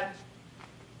ad.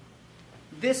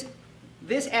 This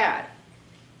ad,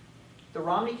 the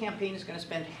Romney campaign is going to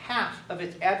spend half of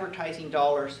its advertising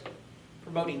dollars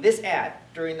promoting this ad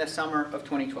during the summer of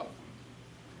 2012.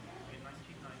 In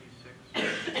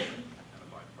 1996, a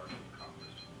bipartisan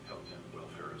Congress held in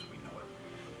welfare as we know it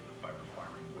by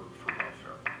requiring work for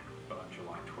welfare. But on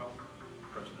July 12th,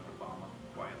 President Obama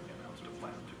quietly announced a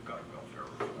plan to gut welfare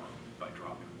reform by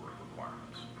dropping work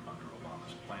requirements. Under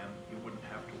Obama's plan, you wouldn't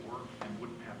have to work and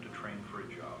wouldn't have to train for a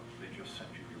job. They just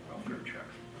sent you your welfare check.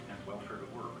 And welfare to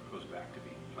work goes back to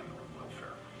being plain old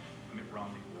welfare. Mitt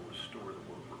Romney will restore the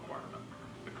work requirement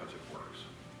because it works.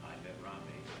 I, Mitt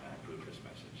Romney, approve this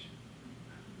message.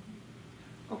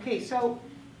 Okay, so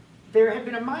there had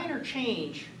been a minor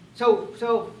change.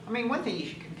 So I mean, one thing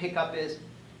you can pick up is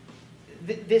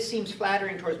this seems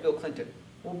flattering towards Bill Clinton.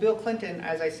 Well, Bill Clinton,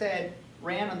 as I said,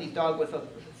 ran on these dogwhistle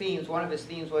themes. One of his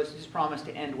themes was his promise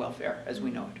to end welfare as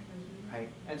we know it, right?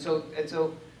 And so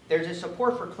there's a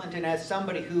support for Clinton as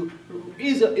somebody who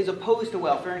is opposed to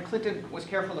welfare, and Clinton was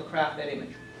careful to craft that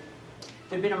image.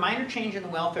 There had been a minor change in the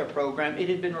welfare program. It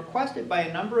had been requested by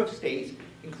a number of states,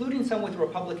 including some with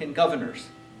Republican governors,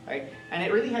 right? And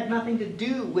it really had nothing to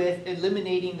do with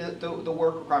eliminating the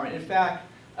work requirement. In fact,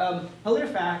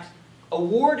 PolitiFact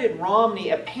awarded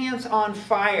Romney a Pants on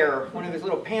Fire, one of his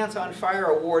little Pants on Fire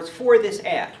awards for this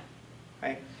ad,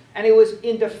 right? And it was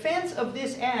in defense of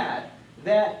this ad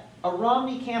that a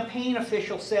Romney campaign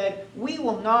official said, we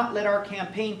will not let our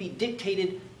campaign be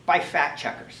dictated by fact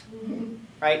checkers.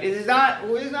 Right? It is not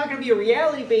going to be a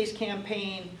reality-based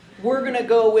campaign. We're going to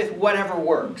go with whatever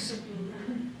works.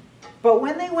 But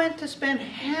when they went to spend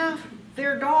half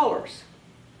their dollars,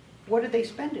 what did they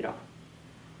spend it on?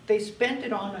 they spent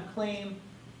it on a claim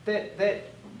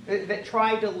that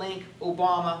tried to link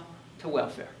Obama to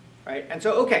welfare, right? And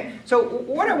so, okay, so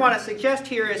what I want to suggest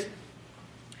here is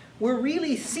we're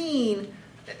really seeing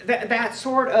that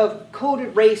sort of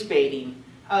coded race baiting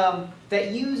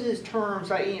that uses terms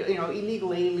like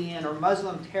illegal alien or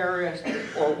Muslim terrorist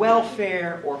or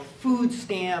welfare or food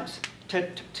stamps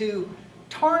to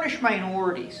tarnish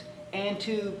minorities and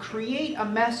to create a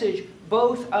message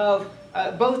both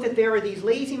that there are these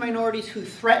lazy minorities who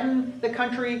threaten the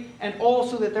country, and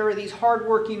also that there are these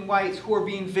hardworking whites who are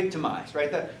being victimized,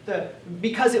 right?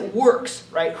 Because it works,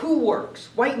 right? Who works?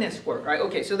 Whiteness works, right?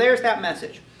 Okay, so there's that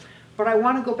message. But I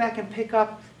want to go back and pick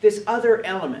up this other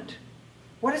element.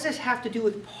 What does this have to do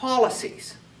with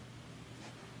policies?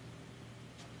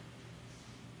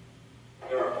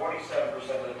 There are 47%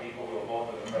 of the people who are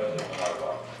voting for the president who are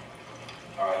wrong.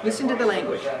 All right. Listen to the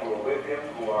language. 47% who are with him,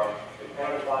 who are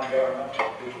dependent upon government,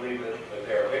 who believe that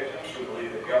they are victims, who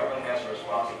believe that government has a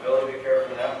responsibility to care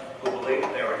for them, who believe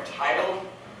that they're entitled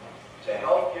to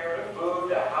health care, to food,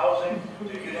 to housing,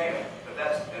 to you name it. But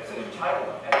that's an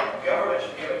entitlement, and the government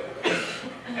should give it to them.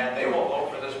 And they will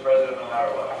vote for this president no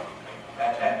matter what.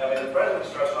 And I mean, the president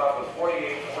starts off with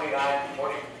 48, 49,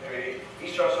 43. He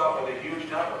starts off with a huge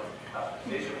number.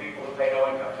 These are people who pay no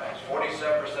income tax.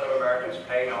 47% of Americans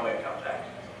pay no income tax.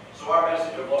 So our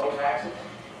message of low taxes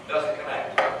doesn't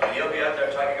connect. And he'll be out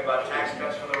there talking about tax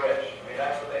cuts for the rich. I mean,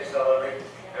 that's what they sell every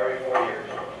 4 years.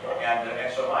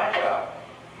 And so my job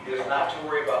is not to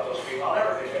worry about those people. I'll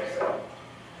never convince them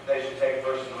they should take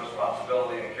personal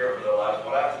responsibility and care for their lives.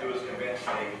 What I have to do is convince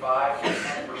the 5 to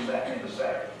 10% in the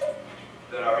Senate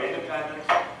that are independent,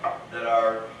 that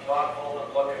are thoughtful,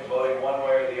 that look at voting one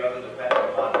way or the other, depending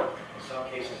upon, in some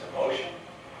cases, emotion,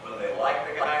 whether they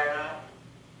like the guy or not.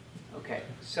 Okay,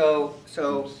 so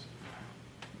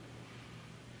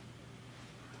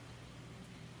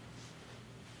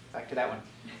back to that one.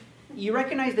 You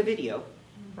recognize the video,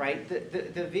 right?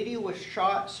 The video was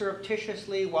shot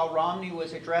surreptitiously while Romney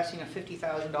was addressing a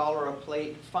 $50,000 a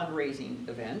plate fundraising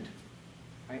event,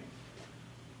 right?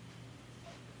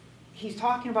 He's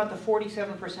talking about the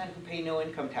 47% who pay no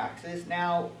income taxes.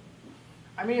 Now,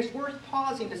 I mean, it's worth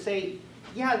pausing to say,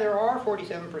 yeah, there are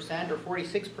 47% or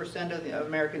 46% of the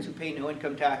Americans who pay no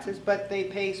income taxes, but they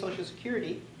pay Social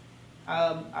Security.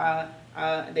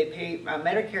 They pay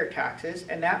Medicare taxes,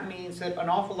 and that means that an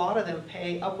awful lot of them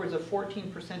pay upwards of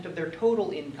 14% of their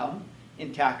total income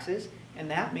in taxes,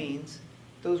 and that means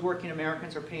those working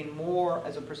Americans are paying more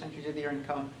as a percentage of their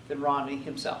income than Romney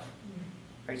himself.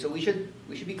 Right, so we should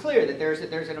be clear that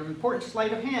there's an important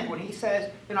sleight of hand when he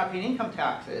says they're not paying income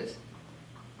taxes.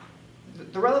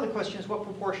 The relevant question is, what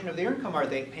proportion of their income are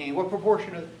they paying? What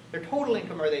proportion of their total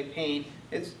income are they paying?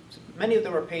 Many of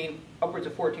them are paying upwards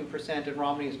of 14%, and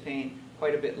Romney is paying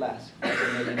quite a bit less.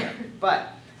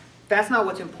 But that's not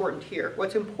what's important here.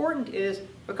 What's important is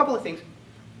a couple of things.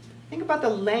 Think about the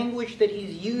language that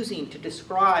he's using to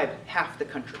describe half the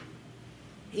country.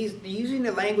 He's using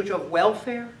the language of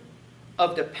welfare,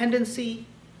 of dependency,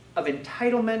 of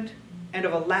entitlement, and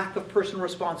of a lack of personal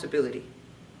responsibility.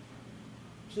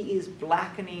 He is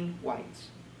blackening whites.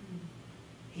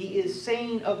 He is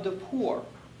saying of the poor.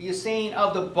 He is saying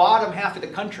of the bottom half of the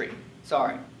country.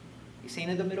 Sorry. He's saying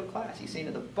of the middle class. He's saying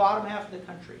of the bottom half of the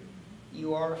country.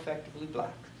 You are effectively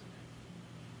black.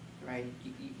 Right?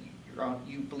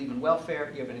 You believe in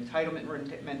welfare. You have an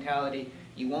entitlement mentality.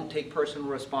 You won't take personal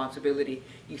responsibility.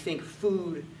 You think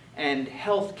food and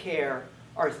health care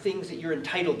are things that you're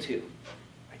entitled to.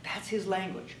 Right? That's his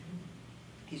language.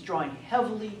 He's drawing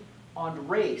heavily on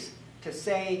race to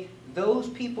say those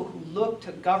people who look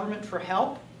to government for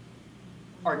help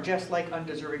are just like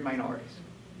undeserving minorities.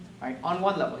 Right? On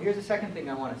one level. Here's the second thing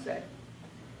I want to say.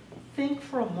 Think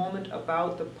for a moment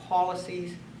about the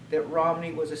policies that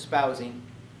Romney was espousing,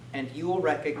 and you will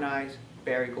recognize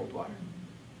Barry Goldwater.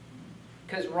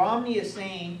 Because Romney is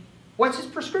saying, what's his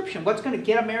prescription? What's going to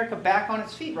get America back on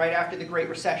its feet right after the Great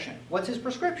Recession? What's his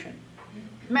prescription?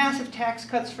 Massive tax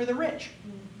cuts for the rich.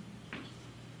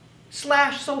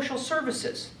 Slash social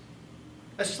services.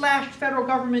 A slashed federal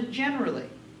government generally.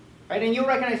 Right? And you'll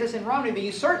recognize this in Romney, but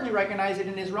you certainly recognize it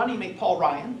in his running mate, Paul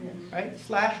Ryan. Right?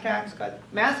 Slash tax cuts,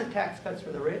 massive tax cuts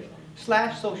for the rich.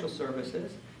 Slash social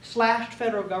services. Slashed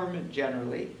federal government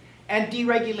generally. And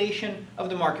deregulation of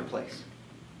the marketplace.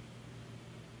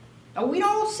 Now, we'd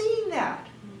all seen that.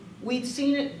 We'd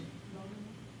seen it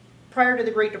prior to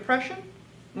the Great Depression.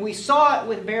 And we saw it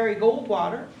with Barry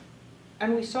Goldwater.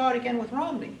 And we saw it again with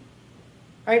Romney.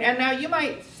 Right? And now you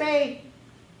might say,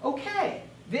 okay,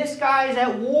 this guy's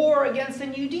at war against the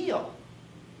New Deal.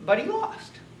 But he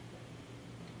lost.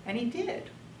 And he did.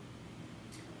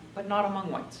 but not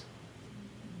among whites.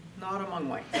 Not among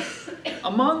whites.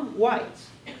 Among whites,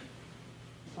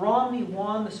 Romney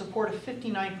won the support of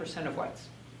 59% of whites.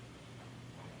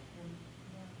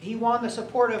 He won the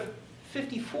support of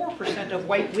 54% of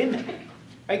white women.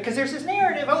 Right? Because there's this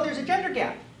narrative, oh, there's a gender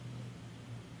gap.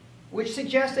 Which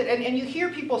suggests that, and you hear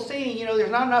people saying, you know,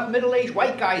 there's not enough middle-aged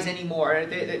white guys anymore.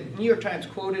 The New York Times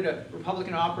quoted a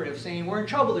Republican operative saying, we're in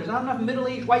trouble, there's not enough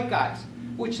middle-aged white guys.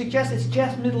 Which suggests it's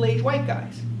just middle-aged white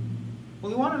guys.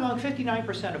 Well, he won among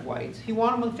 59% of whites. He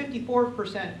won among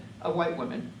 54% of white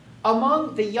women.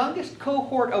 Among the youngest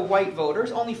cohort of white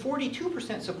voters, only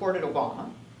 42% supported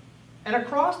Obama. And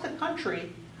across the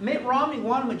country, Mitt Romney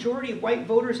won a majority of white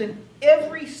voters in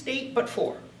every state but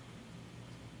 4.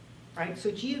 Right?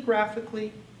 So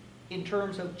geographically, in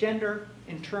terms of gender,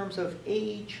 in terms of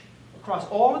age, across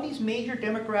all of these major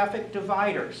demographic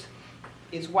dividers,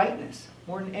 is whiteness,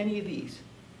 more than any of these,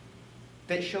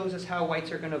 that shows us how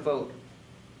whites are going to vote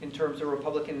in terms of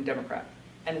Republican and Democrat.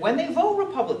 And when they vote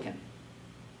Republican,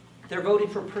 they're voting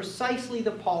for precisely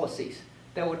the policies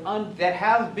that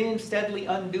have been steadily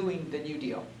undoing the New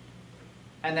Deal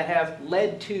and that have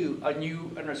led to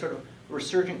a sort of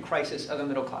resurgent crisis of the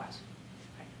middle class.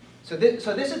 So this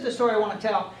is the story I want to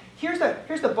tell. Here's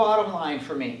the bottom line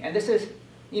for me, and this is,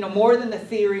 you know, more than the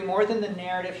theory, more than the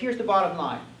narrative. Here's the bottom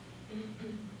line.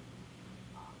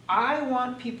 I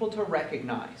want people to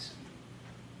recognize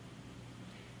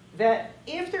that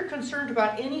if they're concerned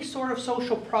about any sort of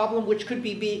social problem which could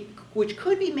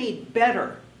be made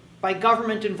better by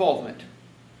government involvement,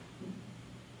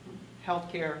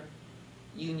 healthcare,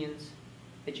 unions,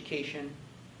 education,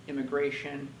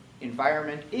 immigration,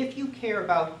 environment, if you care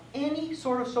about any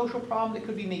sort of social problem that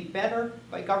could be made better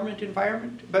by government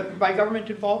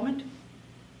involvement,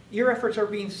 your efforts are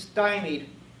being stymied,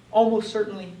 almost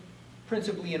certainly,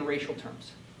 principally in racial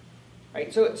terms.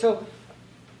 Right? So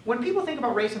when people think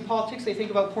about race and politics, they think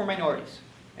about poor minorities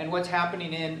and what's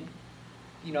happening in,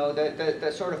 you know,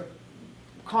 the sort of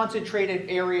concentrated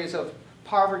areas of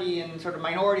poverty and sort of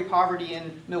minority poverty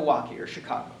in Milwaukee or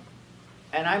Chicago.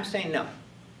 And I'm saying no.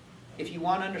 If you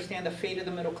want to understand the fate of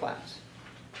the middle class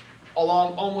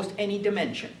along almost any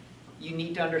dimension, you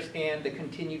need to understand the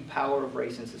continued power of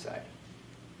race in society.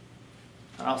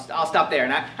 And I'll stop there.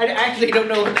 And I actually don't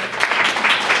know.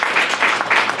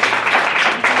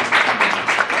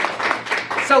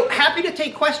 So happy to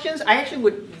take questions. I actually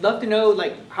would love to know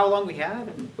like how long we have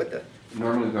and what the.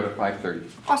 Normally we go to 5:30.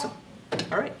 Awesome.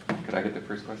 All right. Could I get the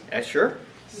first question? Sure.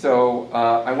 So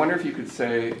I wonder if you could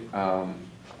say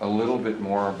a little bit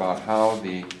more about how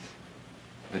the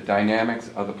dynamics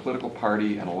of the political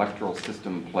party and electoral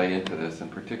system play into this,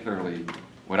 and particularly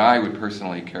what I would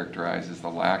personally characterize as the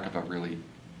lack of a really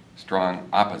strong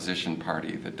opposition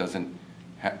party that doesn't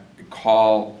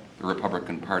call the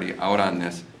Republican Party out on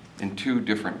this in 2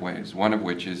 different ways. One of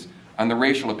which is, on the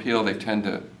racial appeal, they tend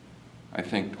to, I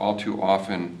think, all too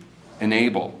often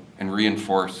enable and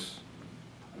reinforce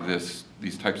these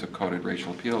types of coded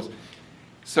racial appeals.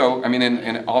 So, I mean,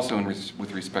 and also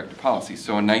with respect to policy.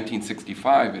 So in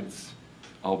 1965, it's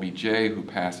LBJ who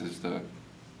passes the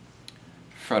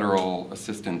Federal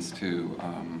Assistance to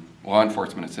Law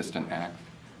Enforcement Assistant Act,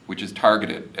 which is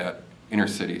targeted at inner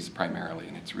cities primarily,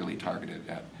 and it's really targeted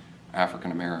at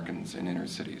African Americans in inner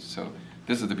cities. So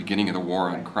this is the beginning of the war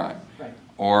on crime. Right.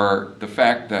 Or the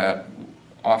fact that,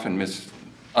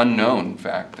 unknown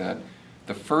fact, that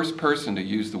the first person to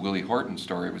use the Willie Horton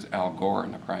story was Al Gore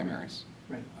in the primaries.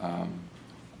 Right.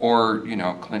 Or, you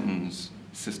know, Clinton's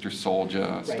Sister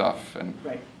Souljah stuff, and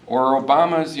or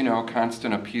Obama's, you know,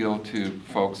 constant appeal to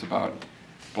folks about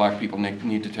black people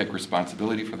need to take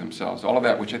responsibility for themselves. All of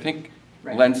that, which I think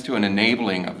lends to an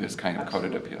enabling of this kind of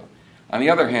coded appeal. On the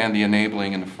other hand, the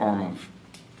enabling in the form of,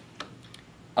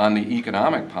 on the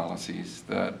economic policies,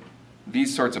 that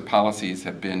these sorts of policies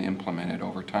have been implemented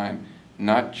over time,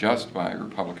 not just by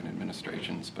Republican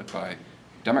administrations, but by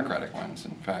Democratic ones.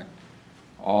 In fact,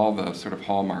 all the sort of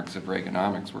hallmarks of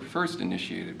Reaganomics were first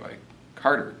initiated by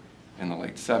Carter in the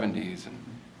late 70s, and,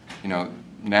 you know,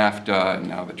 NAFTA and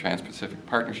now the Trans-Pacific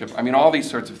Partnership. I mean, all these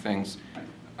sorts of things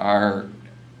are,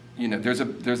 you know, there's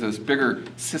this bigger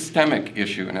systemic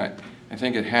issue, and I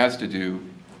think it has to do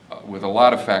with a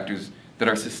lot of factors that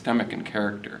are systemic in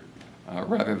character,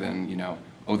 rather than, you know,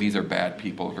 oh, these are bad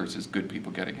people versus good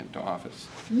people getting into office.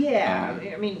 Yeah,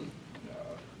 I mean,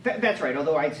 that's right.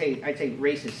 Although I'd say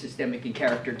race is systemic in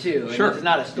character too. And Sure. It's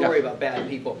not a story about bad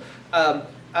people. But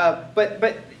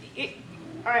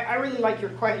I really like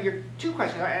your 2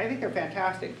 questions. I think they're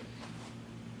fantastic.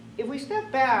 If we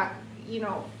step back, you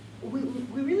know, we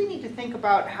really need to think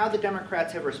about how the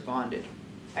Democrats have responded,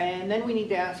 and then we need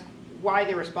to ask why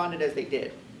they responded as they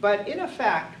did. But in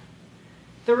effect,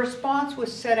 the response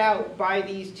was set out by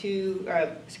these two,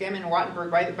 Scammon and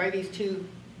Wattenberg, by these two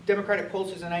Democratic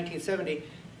pollsters in 1970.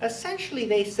 Essentially,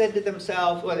 they said to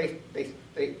themselves, well,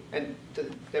 and to the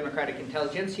Democratic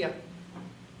intelligentsia,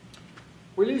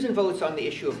 we're losing votes on the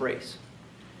issue of race.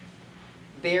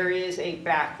 There is a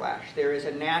backlash. There is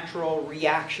a natural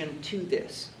reaction to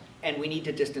this, and we need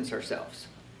to distance ourselves.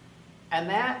 And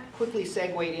that quickly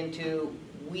segued into,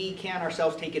 we can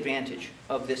ourselves take advantage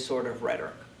of this sort of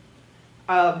rhetoric.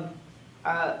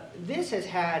 This has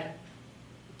had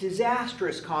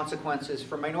disastrous consequences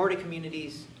for minority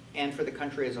communities and for the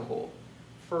country as a whole.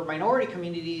 For minority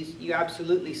communities, you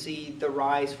absolutely see the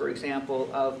rise, for example,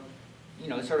 of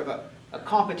sort of a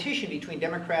competition between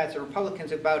Democrats and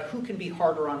Republicans about who can be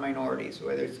harder on minorities,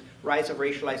 whether it's rise of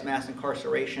racialized mass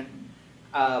incarceration.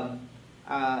 And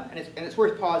it's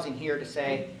worth pausing here to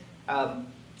say,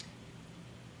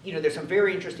 there's some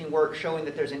very interesting work showing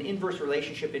that there's an inverse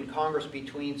relationship in Congress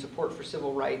between support for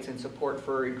civil rights and support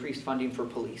for increased funding for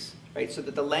police, right? So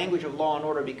that the language of law and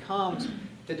order becomes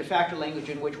the de facto language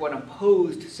in which one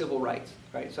opposed civil rights,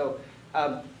 right? So,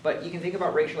 but you can think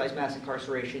about racialized mass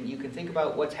incarceration. You can think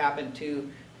about what's happened to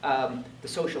the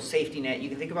social safety net. You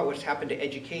can think about what's happened to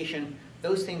education.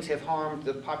 Those things have harmed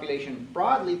the population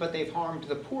broadly, but they've harmed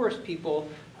the poorest people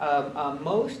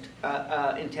most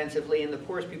intensively, and the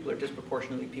poorest people are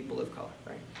disproportionately people of color,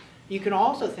 right? You can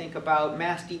also think about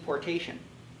mass deportation.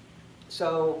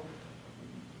 So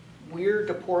we're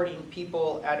deporting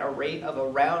people at a rate of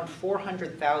around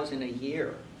 400,000 a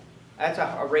year. That's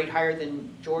a rate higher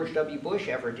than George W. Bush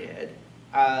ever did.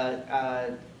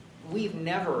 We've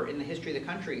never, in the history of the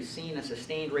country, seen a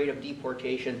sustained rate of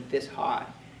deportation this high.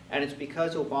 And it's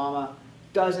because Obama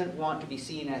doesn't want to be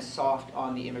seen as soft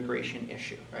on the immigration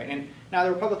issue, right? And now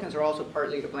the Republicans are also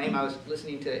partly to blame. I was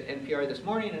listening to NPR this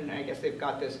morning, and I guess they've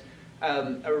got this,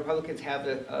 Republicans have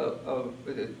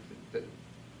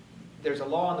there's a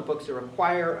law in the books that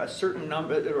require a certain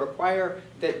number, that require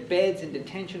that beds in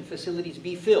detention facilities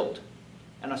be filled.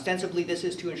 And ostensibly this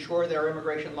is to ensure that our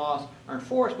immigration laws are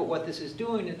enforced, but what this is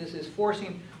doing is this is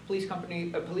forcing police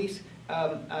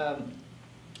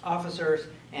officers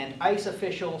and ICE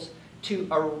officials to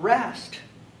arrest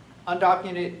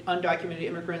undocumented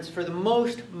immigrants for the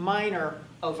most minor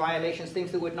of violations,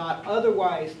 things that would not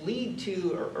otherwise lead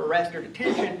to arrest or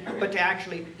detention, but to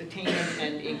actually detain them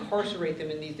and incarcerate them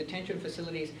in these detention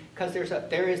facilities, because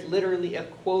there is literally a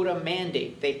quota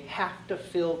mandate. They have to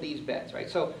fill these beds, right?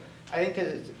 So I think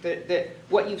that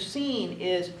what you've seen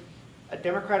is a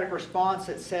Democratic response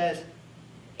that says,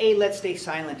 A, let's stay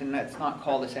silent and let's not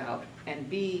call this out, and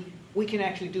B, we can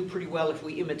actually do pretty well if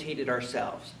we imitate it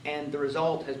ourselves. And the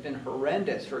result has been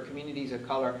horrendous for communities of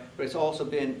color, but it's also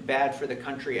been bad for the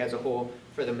country as a whole,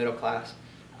 for the middle class.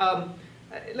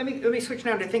 Let me switch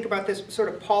now to think about this sort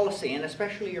of policy, and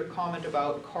especially your comment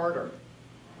about Carter.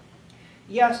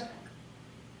 Yes,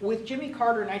 with Jimmy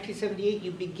Carter in 1978,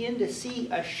 you begin to see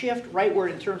a shift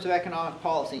rightward in terms of economic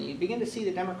policy. You begin to see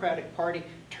the Democratic Party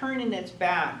turning its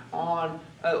back on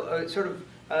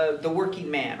the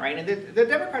working man, right? And the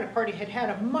Democratic Party had had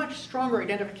a much stronger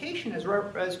identification as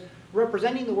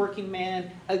representing the working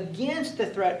man against the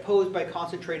threat posed by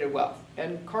concentrated wealth.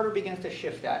 And Carter begins to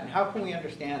shift that. And how can we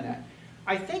understand that?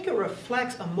 I think it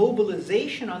reflects a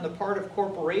mobilization on the part of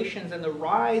corporations and the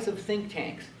rise of think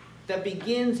tanks that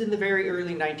begins in the very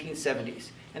early 1970s.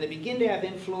 And they begin to have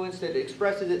influence that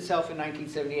expresses itself in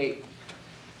 1978.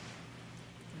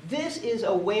 This is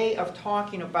a way of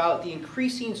talking about the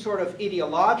increasing sort of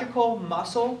ideological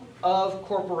muscle of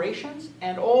corporations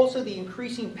and also the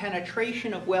increasing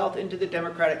penetration of wealth into the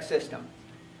democratic system.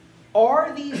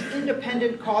 Are these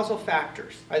independent causal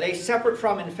factors? Are they separate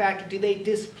from, in fact, do they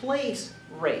displace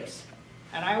race?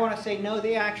 And I want to say, no,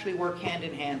 they actually work hand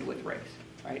in hand with race,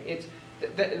 right?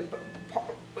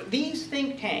 These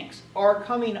think tanks are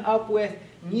coming up with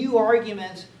new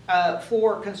arguments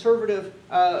for conservative,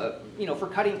 for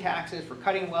cutting taxes, for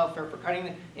cutting welfare, for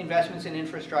cutting investments in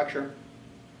infrastructure.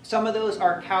 Some of those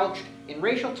are couched in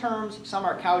racial terms, some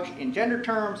are couched in gender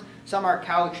terms, some are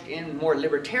couched in more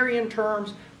libertarian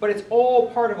terms, but it's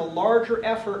all part of a larger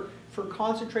effort for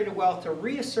concentrated wealth to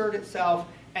reassert itself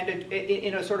and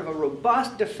in a sort of a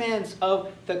robust defense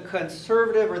of the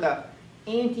conservative or the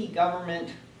anti-government,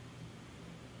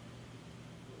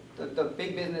 the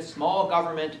big business, small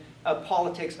government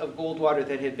politics of Goldwater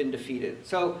that had been defeated.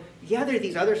 So yeah, there are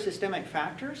these other systemic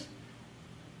factors,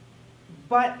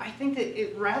 but I think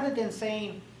that rather than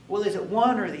saying, well, is it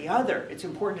one or the other, it's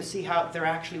important to see how they're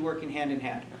actually working hand in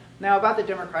hand. Now about the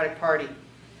Democratic Party,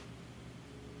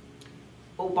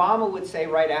 Obama would say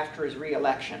right after his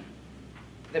re-election,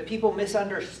 that people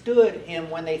misunderstood him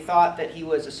when they thought that he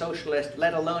was a socialist,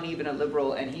 let alone even a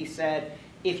liberal, and he said,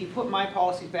 if you put my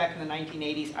policies back in the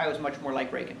 1980s, I was much more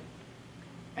like Reagan.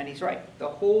 And he's right. The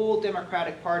whole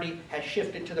Democratic Party has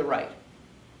shifted to the right.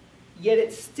 Yet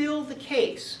it's still the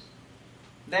case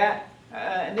that,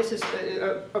 and this is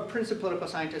a principal political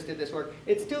scientist did this work,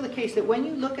 it's still the case that when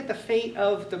you look at the fate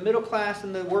of the middle class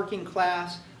and the working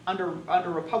class under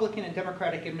Republican and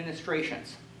Democratic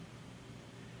administrations,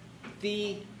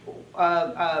 the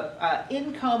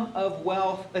income of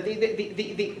wealth,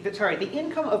 the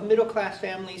income of middle class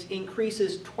families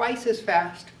increases twice as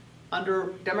fast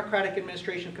under Democratic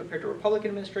administration compared to Republican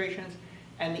administrations,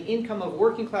 and the income of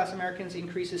working class Americans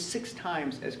increases 6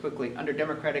 times as quickly under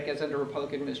Democratic as under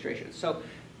Republican administrations. So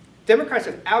Democrats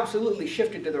have absolutely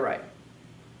shifted to the right,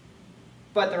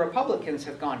 but the Republicans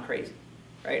have gone crazy.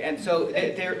 Right, and so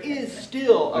there is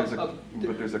still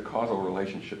but there's a causal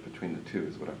relationship between the two,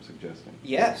 is what I'm suggesting.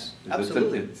 Yes,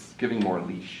 absolutely. It's giving more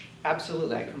leash.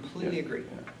 Absolutely, I completely agree.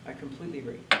 Yeah. I completely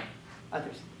agree.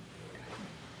 Others?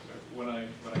 When I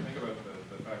think about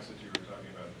the facts that you were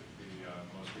talking about, the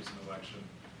most recent election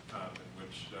in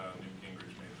which Newt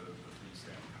Gingrich made the food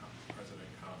stamp president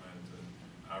comment,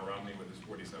 and Romney with his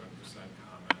 47%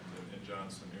 comment, and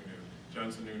John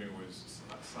Sununu was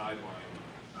sidelined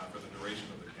for the duration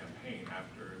of the campaign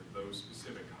after those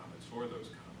specific comments, for those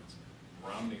comments.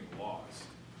 Romney lost.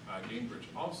 Gingrich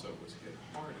also was hit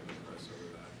hard in the press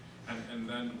over that. And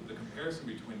then the comparison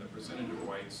between the percentage of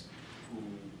whites who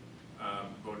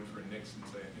voted for Nixon,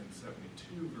 say, in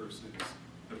 '72 versus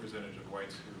the percentage of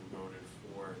whites who voted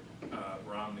for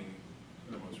Romney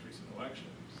in the most recent election,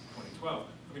 2012.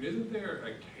 I mean, isn't there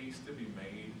a case to be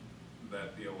made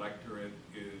that the electorate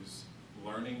is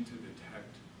learning to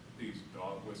detect these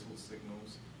dog whistle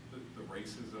signals, the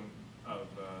racism of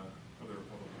the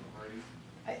Republican Party?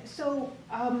 So,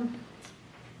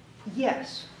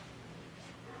 yes.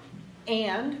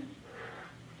 And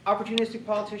opportunistic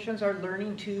politicians are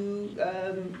learning to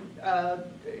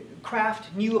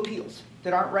craft new appeals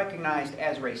that aren't recognized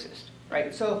as racist,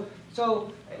 right? So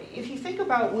if you think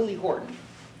about Willie Horton,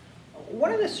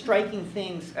 one of the striking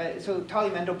things, so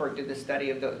Talia Mendelberg did this study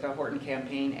of the Horton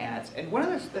campaign ads, and one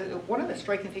of the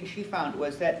striking things she found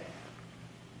was that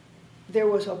there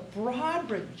was a broad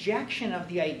rejection of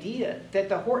the idea that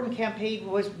the Horton campaign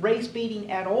was race baiting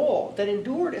at all, that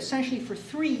endured essentially for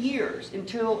 3 years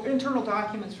until internal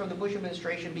documents from the Bush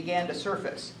administration began to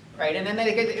surface, right? And then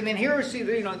here's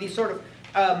these sort of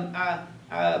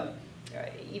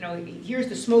here's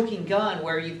the smoking gun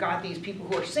where you've got these people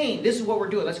who are saying, this is what we're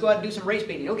doing, let's go out and do some race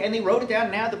baiting. Okay, and they wrote it down,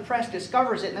 and now the press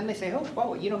discovers it, and then they say, oh,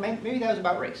 whoa, maybe that was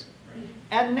about race.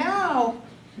 And now,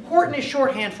 Horton is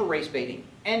shorthand for race baiting.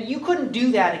 And you couldn't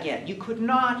do that again. You could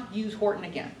not use Horton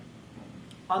again.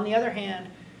 On the other hand,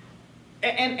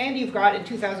 and you've got, in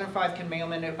 2005, Ken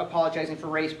Mailman apologizing for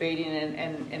race baiting,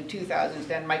 and in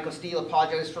 2010, Michael Steele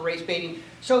apologizes for race baiting.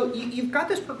 So you've got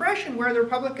this progression where the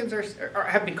Republicans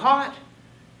have been caught,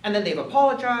 and then they've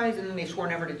apologized, and then they've sworn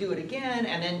never to do it again,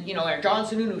 and then, John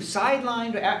Sununu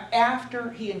sidelined after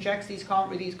he injects these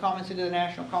comments into the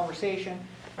national conversation,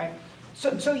 right?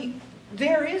 So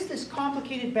there is this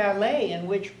complicated ballet in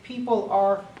which people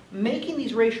are making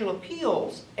these racial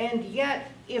appeals, and yet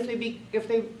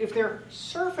if they're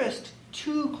surfaced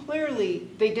too clearly,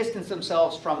 they distance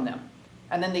themselves from them,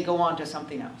 and then they go on to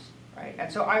something else, right? And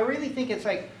so I really think it's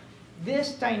like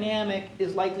this dynamic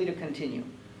is likely to continue.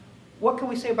 What can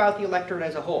we say about the electorate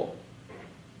as a whole?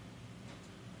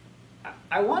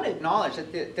 I want to acknowledge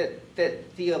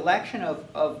that the election of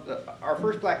our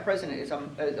first black president is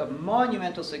of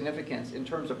monumental significance in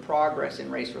terms of progress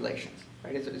in race relations.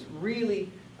 Right? It's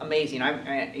really amazing.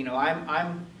 I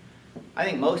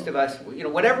think most of us,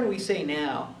 whatever we say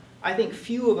now, I think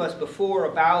few of us before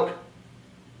about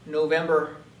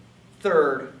November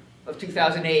 3rd of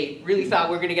 2008 really thought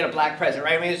we were going to get a black president.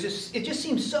 Right? I mean, it just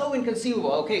seems so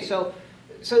inconceivable. Okay, so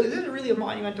this is really a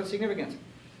monumental significance.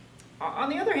 On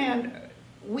the other hand,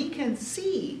 we can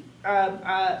see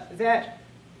that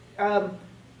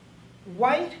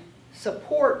white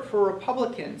support for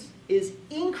Republicans is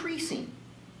increasing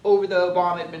over the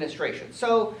Obama administration.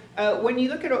 So when you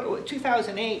look at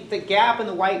 2008, the gap in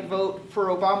the white vote for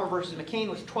Obama versus McCain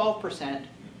was 12%.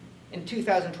 In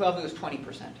 2012, it was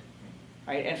 20%.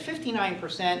 Right? And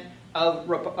 59% of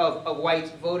whites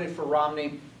voted for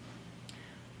Romney.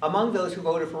 Among those who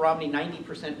voted for Romney,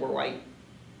 90% were white.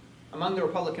 Among the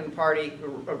Republican Party,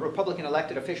 Republican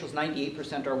elected officials,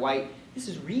 98% are white. This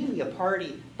is really a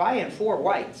party by and for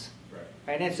whites.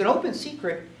 Right? And it's an open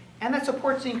secret, and that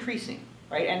support's increasing.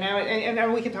 Right? And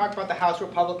now we can talk about the House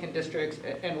Republican districts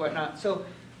and whatnot. So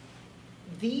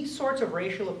these sorts of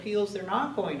racial appeals, they're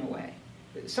not going away.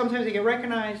 Sometimes they get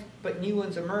recognized, but new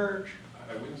ones emerge.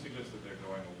 I wouldn't suggest that they're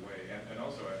going away, and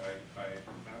also I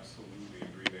absolutely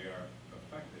agree they are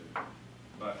effective,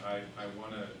 but I'm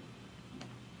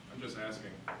just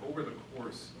asking, over the broad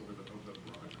course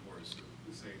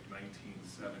of, say,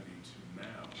 1970 to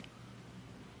now,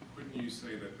 couldn't you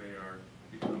say that they are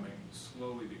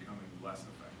slowly becoming less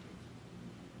effective?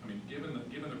 I mean, given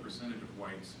the percentage of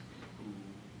whites who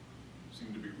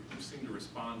seem to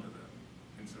respond to them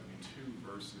in 72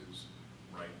 versus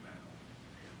right now.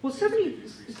 Well,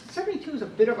 72 is a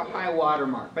bit of a high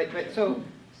watermark, but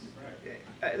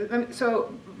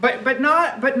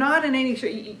not in any.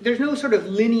 There's no sort of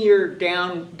linear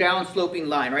down sloping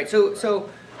line, right? So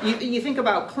you think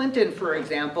about Clinton, for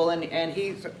example, and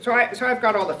he's so I've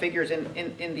got all the figures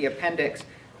in the appendix.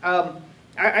 I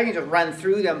can just run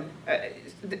through them.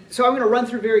 So I'm going to run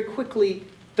through very quickly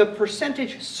the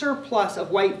percentage surplus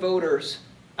of white voters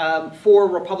for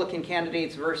Republican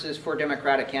candidates versus for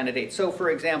Democratic candidates. So, for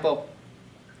example,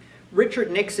 Richard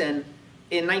Nixon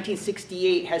in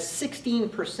 1968 has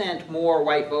 16% more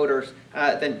white voters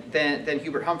than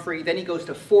Hubert Humphrey. Then he goes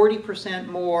to 40%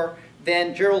 more.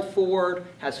 Then Gerald Ford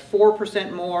has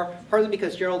 4% more, partly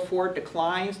because Gerald Ford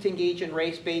declines to engage in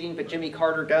race baiting, but Jimmy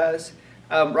Carter does.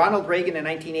 Ronald Reagan in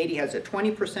 1980 has a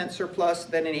 20% surplus,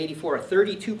 then in 84 a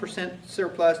 32%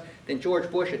 surplus, then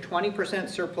George Bush a 20%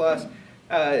 surplus,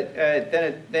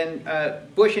 then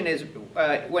Bush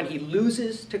when he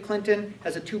loses to Clinton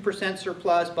has a 2%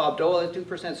 surplus, Bob Dole has a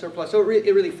 2% surplus, so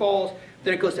it really falls.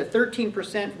 Then it goes to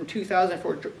 13% from 2000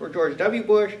 for George W.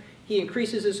 Bush. He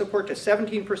increases his support to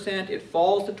 17%, it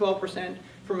falls to 12%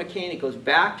 for McCain, it goes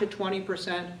back to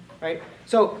 20%, right?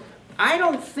 So I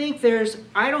don't think there's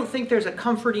a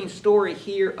comforting story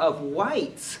here of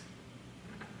whites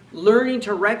learning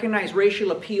to recognize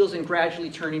racial appeals and gradually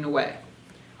turning away.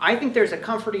 I think there's a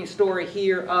comforting story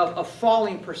here of a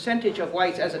falling percentage of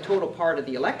whites as a total part of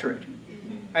the electorate.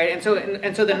 Right? And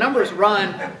so the numbers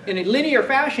run in a linear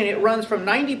fashion. It runs from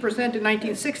 90% in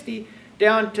 1960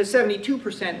 down to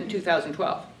 72% in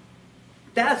 2012.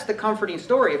 That's the comforting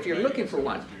story if you're looking for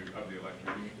one.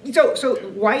 So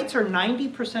whites are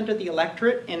 90% of the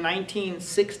electorate in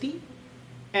 1960,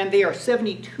 and they are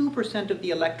 72% of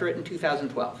the electorate in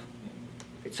 2012.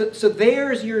 So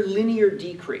there's your linear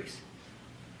decrease.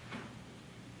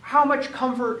 How much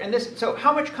comfort,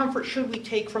 how much comfort should we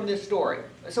take from this story?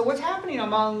 So what's happening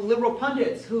among liberal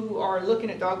pundits who are looking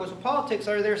at dogmas of politics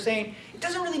are they're saying, it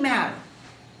doesn't really matter,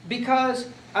 because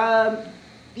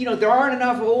there aren't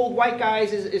enough old white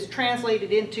guys is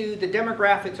translated into the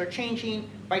demographics are changing.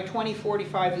 By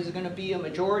 2045, this is going to be a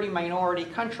majority-minority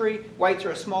country. Whites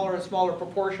are a smaller and smaller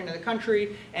proportion of the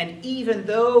country. And even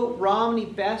though Romney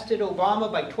bested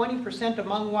Obama by 20%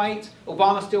 among whites,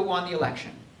 Obama still won the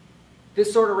election.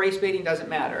 This sort of race baiting doesn't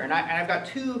matter. And I've got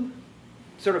two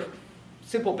sort of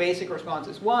simple basic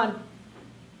responses. One,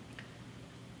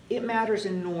 it matters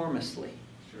enormously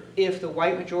if the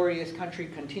white majority of this country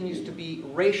continues to be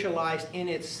racialized in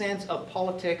its sense of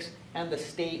politics and the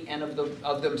state and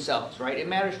of themselves, right? It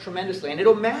matters tremendously. And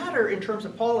it'll matter in terms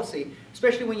of policy,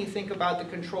 especially when you think about the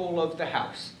control of the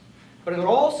House. But it'll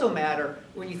also matter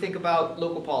when you think about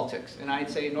local politics. And I'd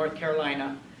say North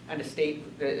Carolina and a state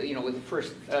with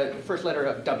the first letter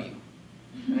of W.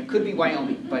 And it could be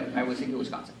Wyoming, but I was thinking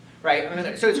Wisconsin, right? I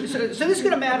mean, so this is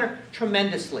going to matter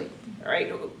tremendously, all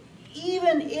right?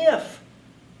 Even if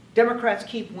Democrats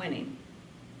keep winning,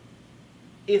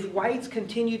 if whites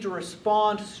continue to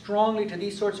respond strongly to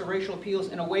these sorts of racial appeals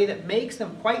in a way that makes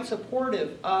them quite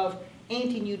supportive of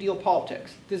anti-New Deal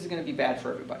politics, this is going to be bad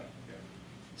for everybody. Yeah.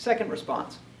 Second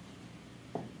response.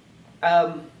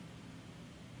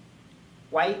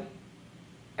 White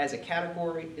as a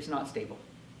category is not stable.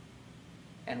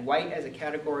 And white as a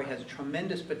category has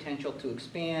tremendous potential to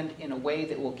expand in a way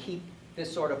that will keep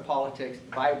this sort of politics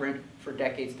vibrant for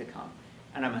decades to come.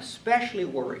 And I'm especially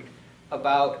worried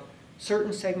about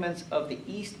certain segments of the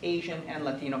East Asian and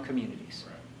Latino communities.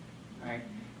 Right?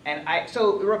 And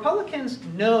so the Republicans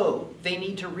know they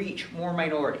need to reach more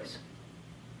minorities.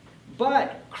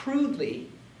 But crudely,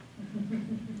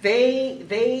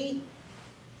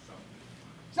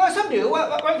 no, some do.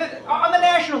 On the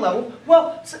national level,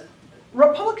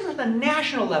 Republicans at the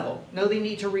national level know they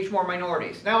need to reach more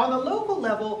minorities. Now, on the local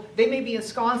level, they may be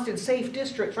ensconced in safe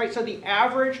districts, right? So the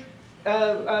average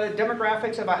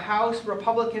demographics of a House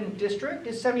Republican district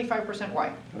is 75%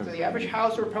 white. So the average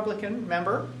House Republican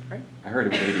member, right? I heard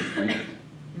it was 83.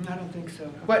 I don't think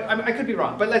so. But I could be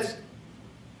wrong. But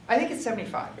I think it's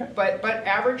 75. Okay. But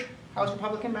average House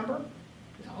Republican member,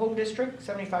 home district,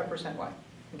 75% white.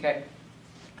 Okay.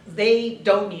 they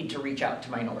don't need to reach out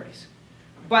to minorities.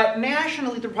 But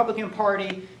nationally, the Republican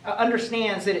Party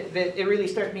understands that it really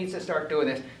needs to start doing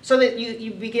this. So that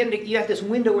you have this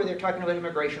window where they're talking about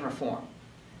immigration reform.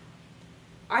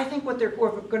 I think what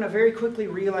we're going to very quickly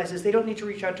realize is they don't need to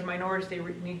reach out to minorities, they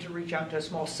need to reach out to a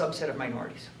small subset of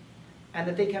minorities. And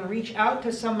that they can reach out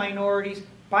to some minorities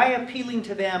by appealing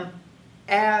to them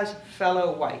as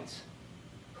fellow whites,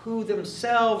 who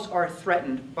themselves are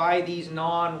threatened by these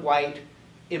non-white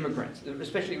immigrants,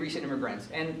 especially recent immigrants.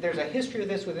 And there's a history of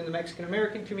this within the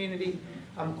Mexican-American community.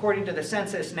 According to the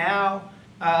census now,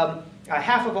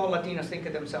 half of all Latinos think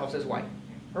of themselves as white.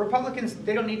 Republicans,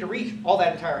 they don't need to reach all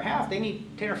that entire half. They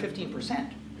need 10 or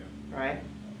 15%, right?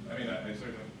 I mean, I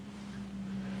certainly,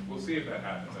 we'll see if that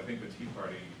happens. I think the Tea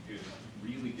Party is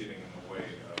really getting in the way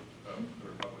of the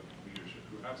Republican leadership,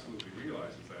 who absolutely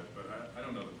realizes that, but I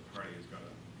don't know that the party is going to,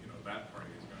 that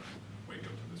party is going to wake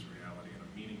up to this reality in a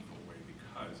meaningful way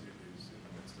because it is in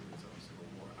the midst of its own civil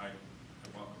war.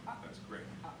 Well, that's great.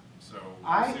 So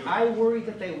I worry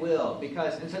that they will,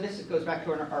 because, and so this goes back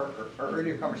to our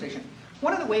earlier conversation.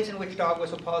 One of the ways in which dog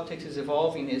whistle politics is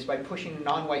evolving is by pushing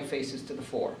non-white faces to the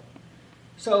fore.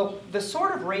 So the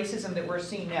sort of racism that we're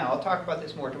seeing now, I'll talk about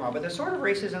this more tomorrow, but the sort of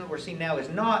racism that we're seeing now is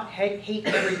not hate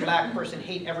every black person,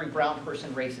 hate every brown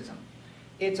person racism.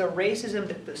 It's a racism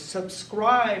that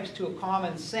subscribes to a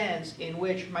common sense in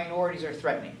which minorities are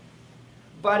threatening,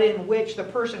 but in which the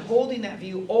person holding that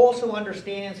view also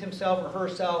understands himself or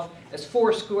herself as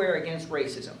foursquare against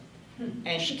racism.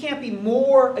 And she can't be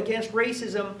more against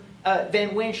racism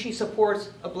than when she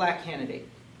supports a black candidate,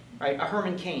 right? A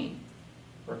Herman Cain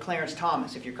or Clarence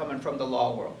Thomas, if you're coming from the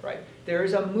law world, right? There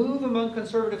is a move among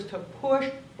conservatives to push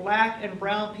black and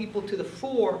brown people to the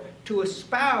fore to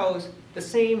espouse the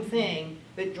same thing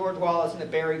that George Wallace and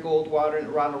that Barry Goldwater and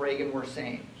Ronald Reagan were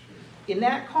saying. In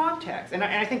that context, and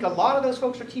I think a lot of those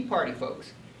folks are Tea Party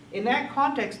folks, in that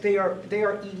context they are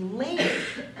elated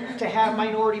to have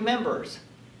minority members,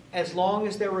 as long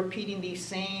as they're repeating these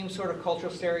same sort of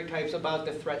cultural stereotypes about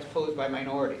the threats posed by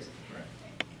minorities. Right.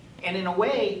 And in a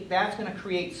way, that's going to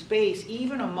create space,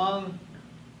 even among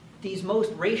these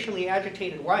most racially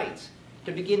agitated whites,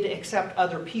 to begin to accept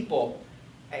other people,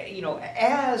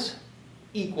 as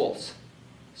equals,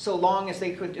 so long as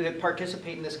they could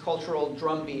participate in this cultural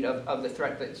drumbeat of the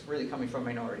threat that's really coming from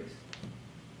minorities.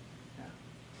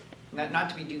 Yeah. Not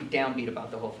to be downbeat about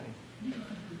the whole thing.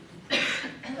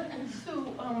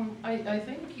 So I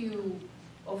think you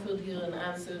offered here an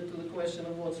answer to the question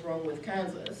of what's wrong with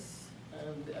Kansas.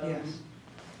 And yes.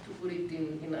 To put it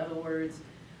in other words,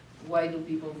 why do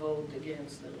people vote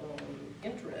against their own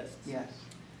interests? Yes.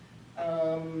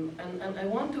 And I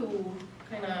want to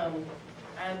kind of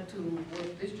add to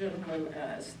what this gentleman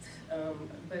asked,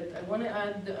 but I want to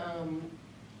add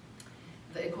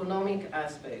the economic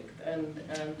aspect and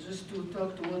just to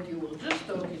talk to what you were just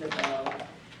talking about.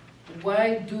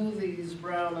 Why do these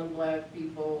brown and black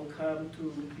people come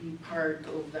to be part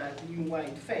of that new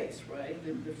white face, right?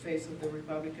 The face of the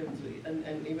Republicans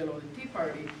and even of the Tea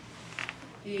Party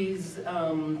is,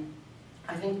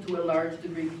 I think, to a large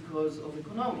degree because of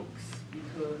economics.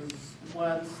 Because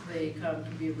once they come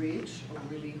to be rich, or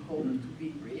really hope to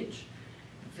be rich,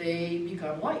 they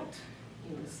become white,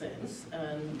 in a sense,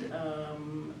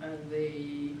 and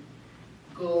they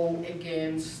go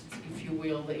against, if you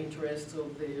will, the interests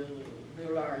of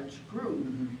their large group.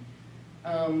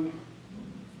 Mm-hmm.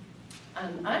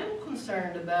 And I'm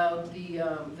concerned about the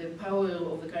power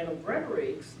of the kind of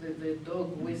rhetorics, the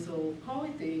dog whistle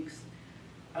politics,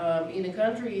 in a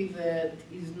country that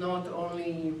is not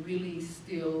only really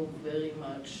still very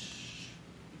much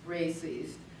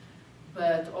racist,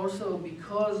 but also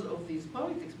because of these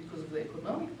politics, because of the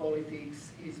economic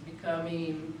politics, is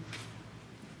becoming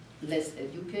less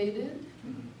educated.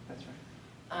 Mm-hmm. That's right.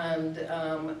 And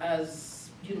as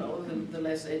you know, the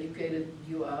less educated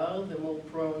you are, the more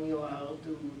prone you are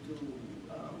to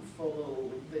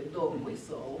follow the dog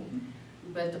whistle.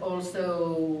 Mm-hmm. But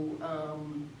also,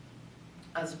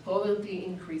 as poverty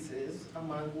increases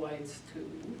among whites too,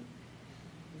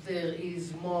 there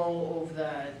is more of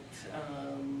that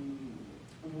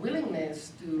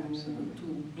willingness to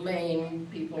blame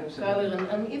people of color,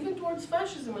 and even towards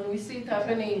fascism. And we see it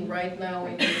happening right now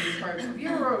in parts of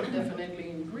Europe, definitely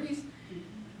in Greece.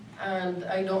 And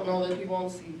I don't know that we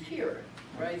won't see it here,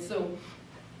 right? So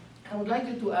I would like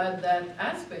you to add that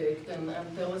aspect and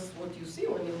tell us what you see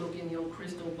when you look in your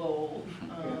crystal ball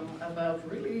about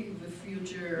really the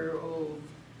future of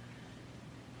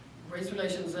race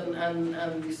relations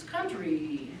and this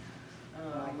country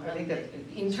I think that's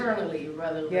internally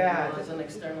rather than as an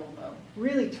external.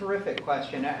 Really terrific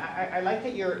question. I like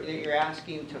that you're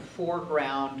asking to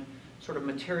foreground sort of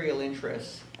material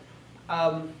interests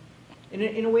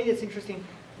in a way that's interesting.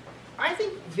 I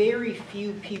think very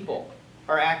few people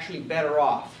are actually better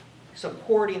off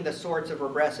supporting the sorts of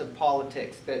regressive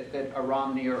politics that a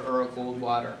Romney or a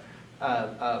Goldwater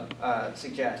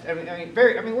suggest. I mean,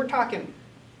 we're talking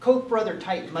Koch brother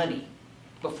type money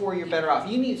before you're better off.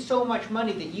 You need so much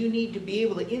money that you need to be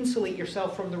able to insulate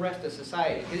yourself from the rest of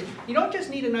society. You don't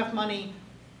just need enough money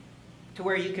to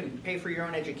where you can pay for your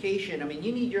own education. I mean,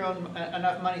 you need your own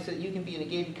enough money so that you can be in a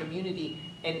gated community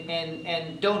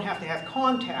and don't have to have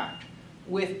contact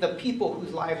with the people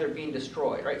whose lives are being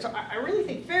destroyed, right? So I really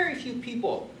think very few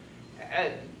people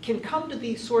can come to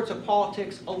these sorts of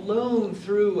politics alone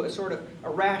through a sort of a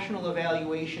rational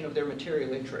evaluation of their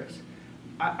material interests.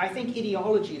 I think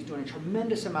ideology is doing a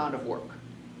tremendous amount of work,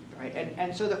 right?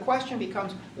 And so the question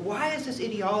becomes, why is this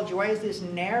ideology, why is this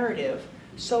narrative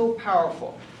so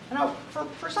powerful? Now,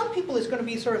 for some people, it's going to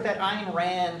be sort of that Ayn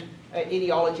Rand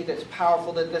ideology that's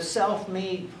powerful, that the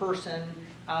self-made person,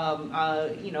 how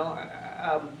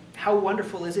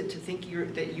wonderful is it to think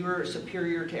that you're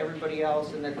superior to everybody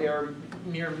else and that they're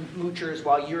mere moochers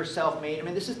while you're self-made? I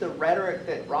mean, this is the rhetoric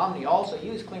that Romney also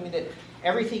used, claiming that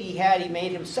everything he had, he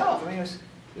made himself. I mean, it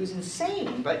was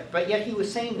insane, but yet he was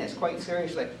saying this quite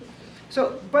seriously.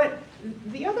 So, but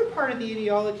the other part of the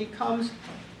ideology comes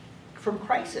from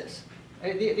crisis.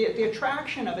 The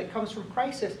attraction of it comes from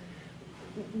crisis.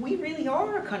 We really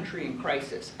are a country in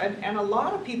crisis, and a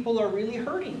lot of people are really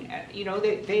hurting. You know,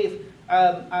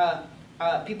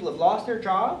 people have lost their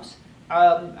jobs.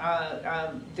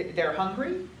 They're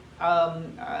hungry.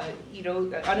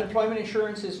 Unemployment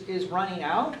insurance is running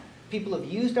out. People have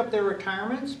used up their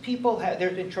retirements.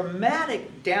 There's been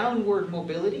dramatic downward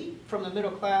mobility from the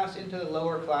middle class into the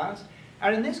lower class.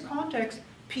 And in this context,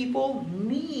 people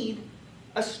need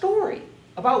a story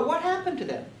about what happened to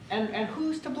them and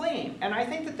who's to blame. And I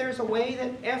think that there's a way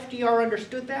that FDR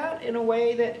understood that in a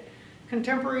way that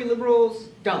contemporary liberals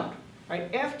don't.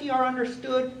 Right? FDR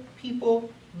understood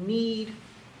people need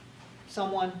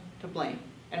someone to blame.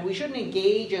 And we shouldn't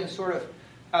engage in sort of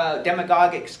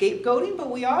demagogic scapegoating, but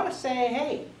we ought to say,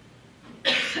 hey,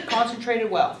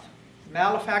 concentrated wealth,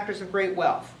 malefactors of great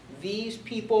wealth. These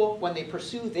people, when they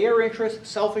pursue their interests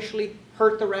selfishly,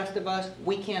 hurt the rest of us.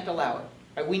 We can't allow it.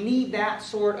 Right? We need that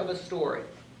sort of a story.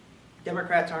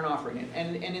 Democrats aren't offering it.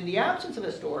 And in the absence of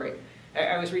a story,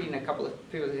 I was reading a couple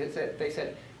of people that they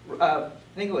said, I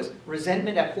think it was,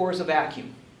 resentment abhors a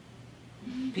vacuum.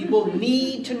 People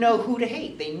need to know who to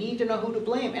hate. They need to know who to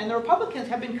blame. And the Republicans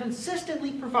have been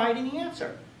consistently providing the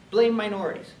answer. Blame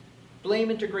minorities. Blame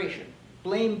integration.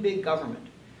 Blame big government.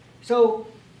 So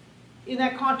in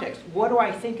that context, what do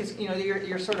I think is,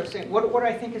 you're sort of saying, what do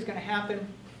I think is going to happen?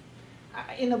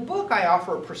 In the book, I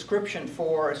offer a prescription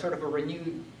for a sort of a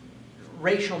renewed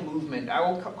racial movement. I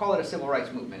will call it a civil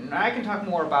rights movement. And I can talk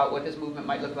more about what this movement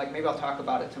might look like. Maybe I'll talk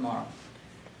about it tomorrow.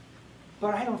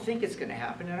 But I don't think it's going to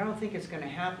happen. And I don't think it's going to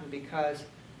happen because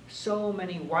so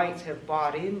many whites have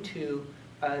bought into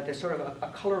the sort of a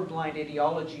colorblind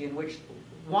ideology in which,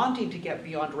 wanting to get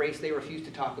beyond race, they refuse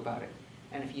to talk about it.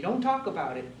 And if you don't talk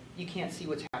about it, you can't see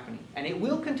what's happening. And it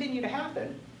will continue to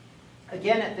happen,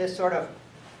 again, at this sort of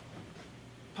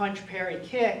punch, parry,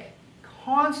 kick,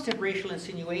 constant racial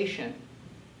insinuation,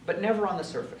 but never on the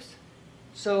surface.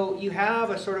 So you have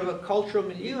a sort of a cultural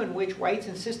milieu in which whites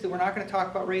insist that we're not going to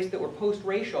talk about race, that we're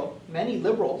post-racial, many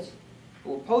liberals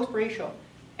who are post-racial,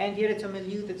 and yet it's a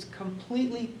milieu that's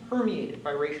completely permeated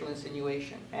by racial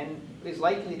insinuation and is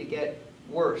likely to get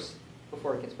worse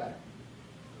before it gets better.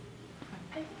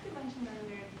 I think you mentioned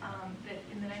earlier that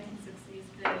in the 1960s,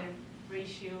 the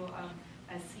ratio of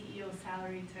a CEO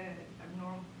salary to a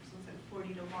normal person was like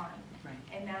 40 to 1. Right.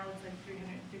 And now it's like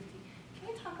 350. Can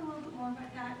you talk a little bit more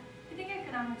about that? I think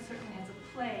economics certainly has a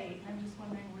play, and I'm just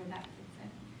wondering where that fits in.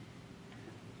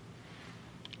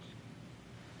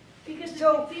 Because it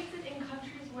seems that in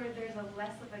countries where there's a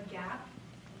less of a gap,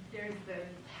 there's the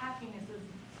happiness is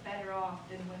better off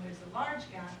than when there's a large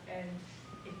gap, and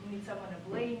if you need someone to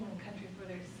blame in countries where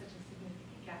there's such a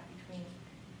significant gap between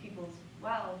people's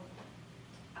wealth,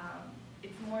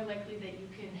 it's more likely that you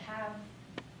can have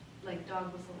like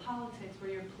dog whistle politics where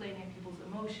you're playing in people's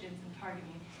emotions and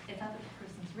targeting. It's not that the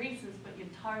person's racist, but you're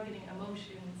targeting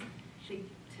emotions to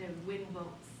win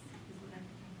votes. Is what I'm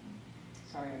thinking.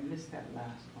 Sorry, I missed that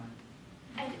last one.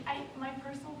 My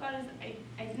personal thought is I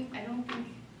don't think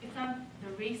it's not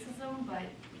the racism, but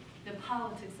the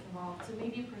politics involved. So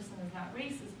maybe a person is not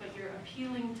racist, but you're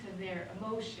appealing to their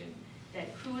emotion that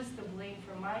who is to blame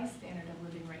for my standard of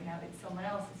living right now? It's someone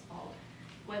else's fault.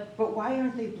 But why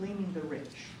aren't they blaming the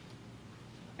rich?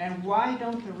 And why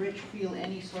don't the rich feel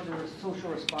any sort of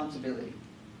social responsibility?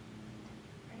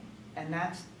 And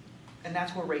that's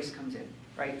where race comes in,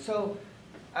 right? So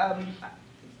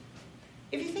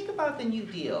if you think about the New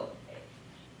Deal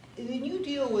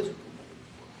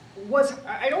was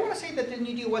I don't want to say that the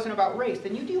New Deal wasn't about race. The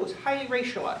New Deal was highly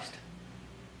racialized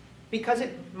because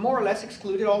it more or less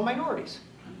excluded all minorities.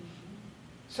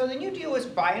 So the New Deal was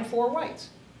by and for whites.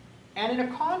 And in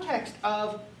a context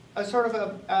of a sort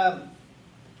of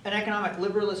an economic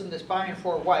liberalism that's by and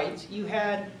for whites, you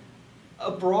had a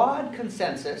broad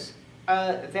consensus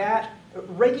that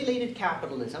regulated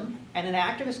capitalism and an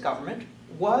activist government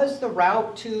was the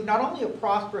route to not only a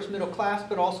prosperous middle class,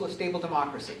 but also a stable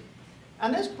democracy.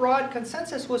 And this broad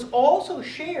consensus was also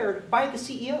shared by the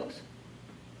CEOs.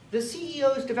 The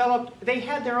CEOs developed, they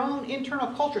had their own internal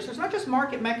culture. So it's not just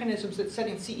market mechanisms that's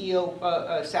setting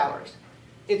CEO salaries.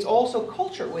 It's also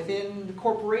culture within the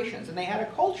corporations. And they had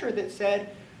a culture that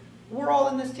said, we're all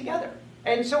in this together.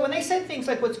 And so when they said things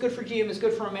like what's good for GM is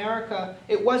good for America,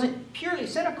 it wasn't purely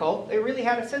cynical. They really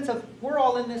had a sense of we're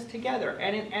all in this together.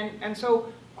 And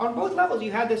so on both levels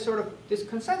you had this sort of this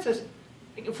consensus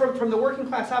from the working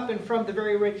class up and from the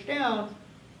very rich down.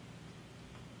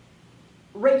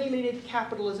 Regulated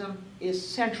capitalism is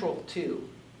central to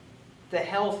the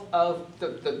health of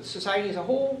the society as a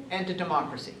whole and to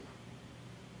democracy.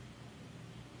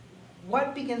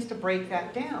 What begins to break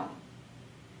that down?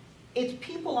 It's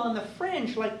people on the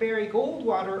fringe like Barry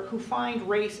Goldwater who find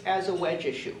race as a wedge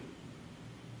issue.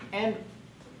 And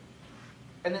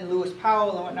then Lewis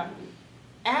Powell and whatnot.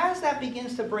 As that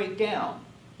begins to break down,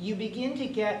 you begin to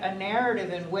get a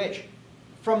narrative in which,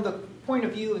 from the point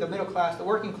of view of the middle class, the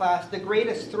working class, the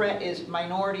greatest threat is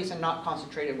minorities and not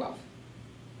concentrated wealth.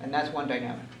 And that's one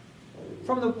dynamic.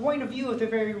 From the point of view of the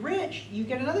very rich, you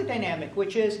get another dynamic,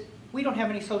 which is we don't have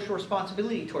any social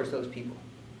responsibility towards those people.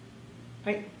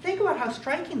 Right? Think about how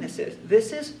striking this is.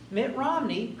 This is Mitt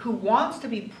Romney, who wants to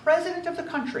be president of the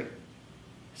country,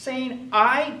 saying,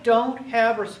 I don't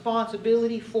have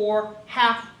responsibility for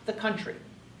half the country.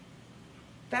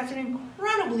 That's an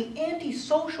incredibly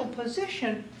antisocial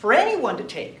position for anyone to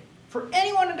take, for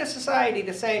anyone in the society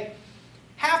to say,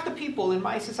 half the people in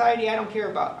my society I don't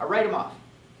care about, I write them off.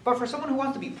 But for someone who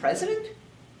wants to be president,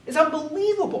 it's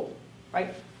unbelievable.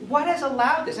 Right? What has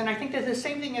allowed this? And I think that the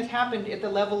same thing has happened at the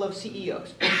level of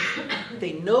CEOs.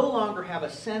 They no longer have a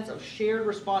sense of shared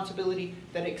responsibility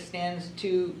that extends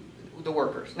to the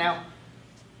workers. Now,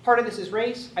 part of this is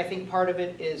race. I think part of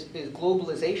it is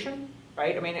globalization.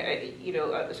 Right? I mean,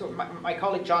 so my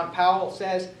colleague John Powell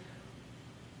says,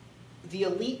 the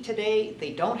elite today,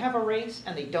 they don't have a race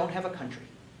and they don't have a country.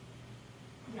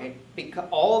 Right? Because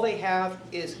all they have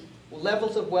is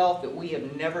levels of wealth that we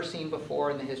have never seen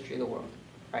before in the history of the world,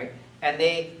 right? And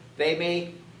they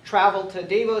may travel to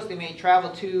Davos, they may travel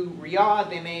to Riyadh,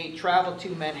 they may travel to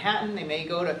Manhattan, they may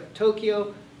go to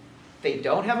Tokyo. They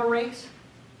don't have a race,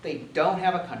 they don't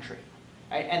have a country,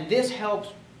 right? And this helps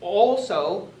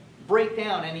also break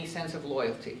down any sense of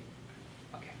loyalty.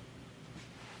 Okay.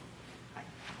 Hi.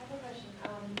 I have a question.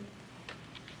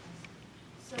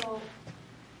 So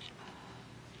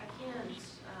I can't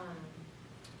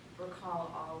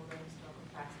recall all of the historical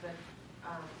facts, but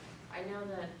I know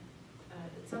that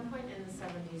at some point in the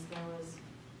 70s there was,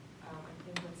 I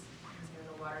think what's considered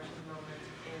a watershed moment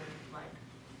in like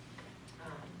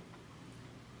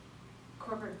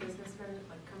corporate businessmen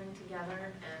like coming together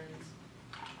and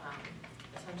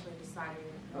essentially deciding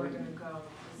we're going to go.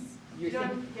 You're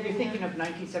thinking of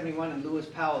 1971 and Lewis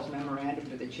Powell's memorandum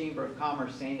to the Chamber of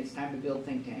Commerce saying it's time to build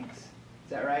think tanks. Is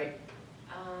that right?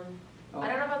 I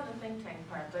don't know about the think tank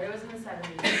part, but it was in the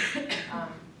 70s.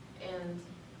 And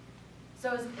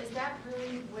so is that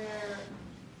really where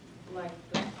like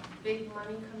the big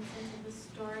money comes into this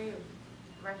story of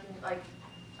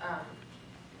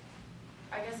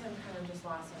I guess I'm kind of just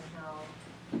lost on how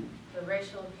the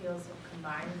racial appeals have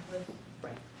combined with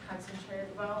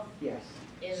concentrated wealth. Yes.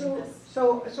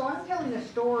 So I'm telling a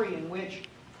story in which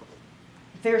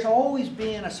there's always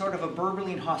been a sort of a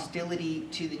Berkeley hostility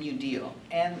to the New Deal.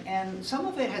 And some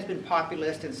of it has been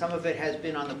populist and some of it has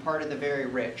been on the part of the very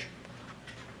rich.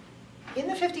 In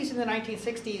the 50s and the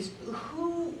 1960s,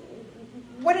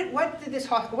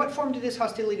 what form did this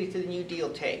hostility to the New Deal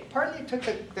take? Partly it took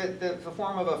the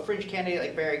form of a fringe candidate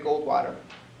like Barry Goldwater.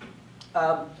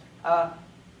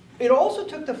 It also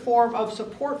took the form of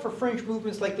support for fringe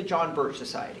movements like the John Birch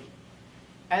Society.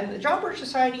 And the John Birch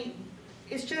Society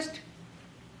is just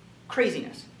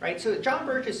craziness, right? So John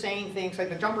Birch is saying things like,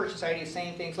 the John Birch Society is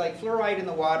saying things like fluoride in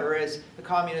the water is the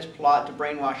communist plot to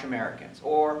brainwash Americans,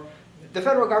 or the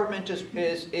federal government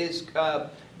is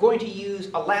going to use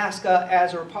Alaska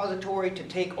as a repository to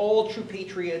take all true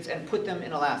patriots and put them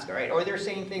in Alaska, right? Or they're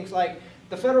saying things like,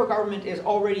 the federal government is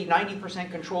already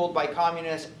 90% controlled by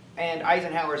communists and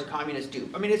Eisenhower is a communist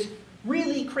dupe. I mean, it's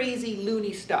really crazy,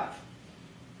 loony stuff.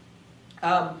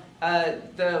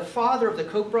 The father of the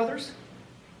Koch brothers,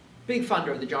 big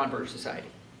funder of the John Birch Society.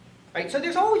 Right? So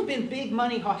there's always been big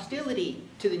money hostility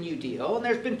to the New Deal, and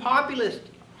there's been populist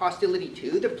hostility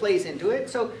too that plays into it.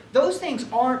 So those things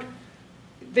aren't,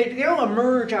 they don't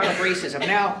emerge out of racism.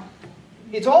 Now,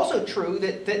 it's also true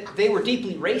that they were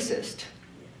deeply racist,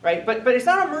 right? But it's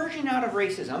not emerging out of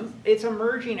racism. It's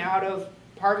emerging out of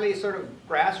partly sort of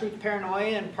grassroots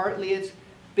paranoia, and partly it's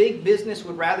big business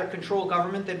would rather control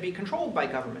government than be controlled by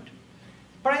government.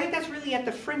 But I think that's really at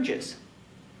the fringes.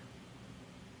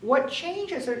 What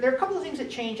changes, there are a couple of things that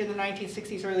change in the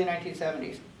 1960s, early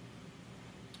 1970s.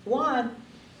 One,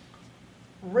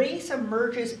 race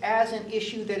emerges as an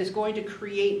issue that is going to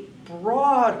create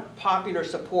broad popular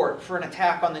support for an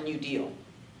attack on the New Deal.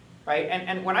 Right?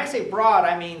 And when I say broad,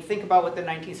 I mean think about what the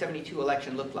 1972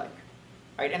 election looked like.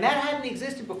 Right? And that hadn't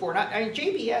existed before. I mean,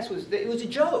 JBS was a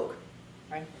joke.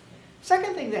 Right?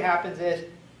 Second thing that happens is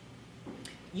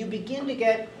you begin to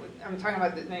get, I'm talking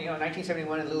about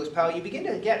 1971 and Lewis Powell, you begin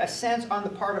to get a sense on the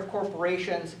part of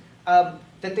corporations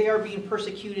that they are being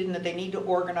persecuted and that they need to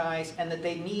organize and that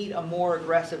they need a more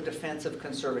aggressive defense of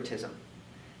conservatism.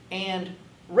 And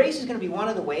race is going to be one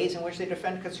of the ways in which they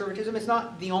defend conservatism. It's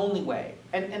not the only way.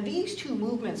 And these two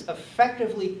movements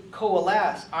effectively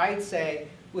coalesce, I'd say,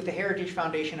 with the Heritage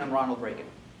Foundation and Ronald Reagan.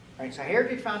 Right? So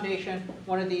Heritage Foundation,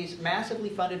 one of these massively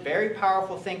funded, very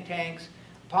powerful think tanks.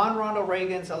 Upon Ronald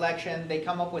Reagan's election, they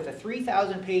come up with a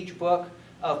 3,000-page book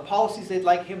of policies they'd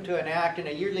like him to enact, and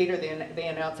a year later they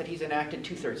announce that he's enacted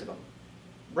 2/3 of them.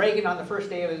 Reagan, on the first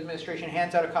day of his administration,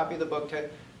 hands out a copy of the book to,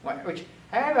 which,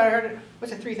 I haven't heard,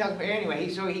 what's a 3,000 page?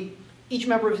 Anyway, each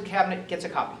member of his cabinet gets a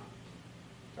copy.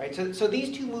 Right? So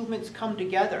these two movements come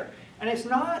together. And it's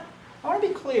not, I want to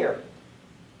be clear,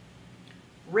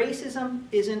 racism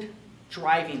isn't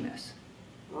driving this.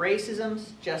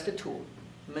 Racism's just a tool.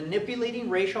 Manipulating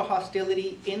racial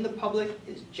hostility in the public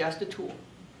is just a tool.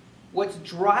 What's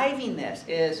driving this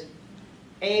is,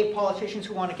 A, politicians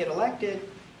who want to get elected,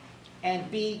 and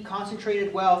B,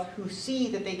 concentrated wealth who see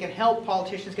that they can help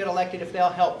politicians get elected if they'll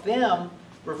help them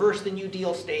reverse the New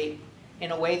Deal state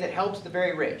in a way that helps the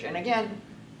very rich. And again,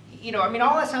 I mean,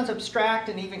 all that sounds abstract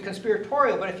and even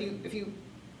conspiratorial, but if you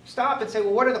stop and say,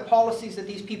 well, what are the policies that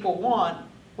these people want?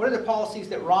 What are the policies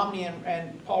that Romney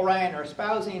and Paul Ryan are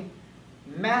espousing?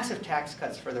 Massive tax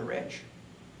cuts for the rich,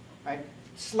 right?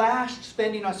 Slashed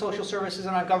spending on social services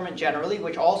and on government generally,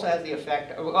 which also has the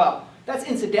effect, well, that's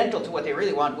incidental to what they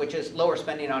really want, which is lower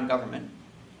spending on government.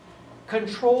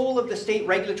 Control of the state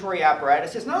regulatory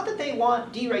apparatus. It's not that they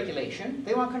want deregulation.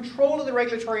 They want control of the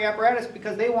regulatory apparatus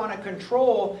because they want to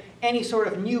control any sort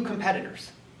of new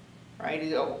competitors. Right?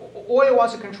 Oil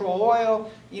wants to control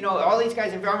oil. All these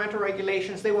guys, environmental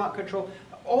regulations, they want control.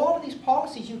 All of these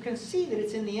policies, you can see that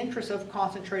it's in the interest of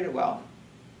concentrated wealth.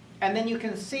 And then you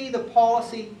can see the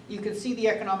policy, you can see the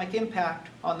economic impact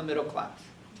on the middle class.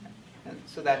 And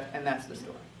that's the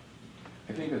story.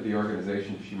 I think that the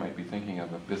organization she might be thinking of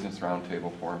Business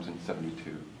Roundtable forms in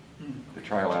 '72, the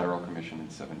Trilateral Commission in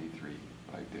 '73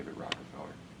 by David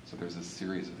Rockefeller. So there's a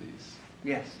series of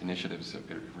these initiatives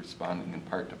responding in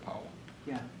part to Powell.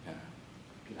 Yeah.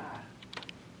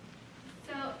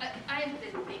 So I've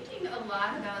been thinking a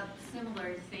lot about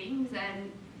similar things,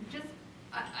 and just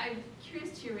I'm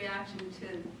curious to your reaction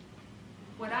to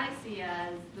what I see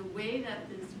as the way that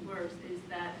this works is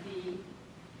that the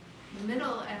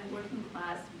middle and working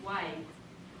class whites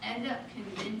end up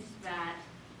convinced that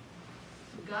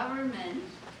government,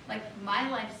 like my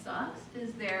life sucks,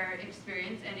 is their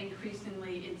experience, and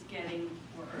increasingly it's getting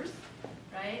worse,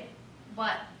 right?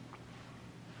 But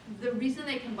the reason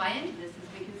they can buy into this is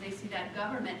because they see that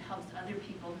government helps other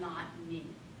people, not me,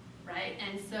 right?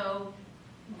 And so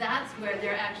that's where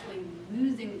they're actually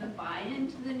losing the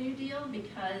buy-in to the New Deal,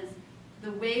 because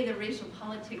the way the racial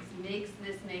politics makes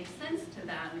this make sense to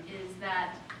them is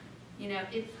that,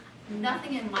 it's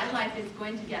nothing in my life is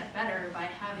going to get better by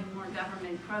having more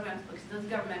government programs, because those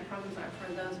government programs are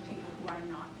for those people who are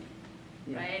not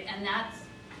me, right? And that's,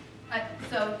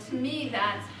 so to me,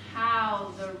 that's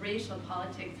how the racial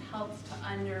politics helps to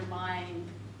undermine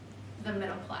the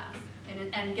middle class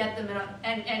and get the middle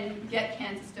and get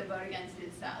Kansas to vote against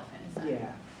itself. In a sense.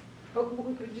 Yeah.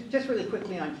 Just really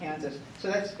quickly on Kansas. So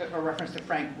that's a reference to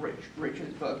Frank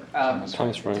Rich's book.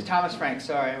 Thomas Frank. Thomas Frank,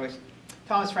 sorry.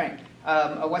 Thomas Frank.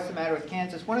 What's the Matter with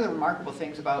Kansas? One of the remarkable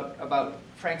things about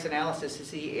Frank's analysis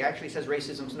is he actually says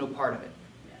racism's no part of it.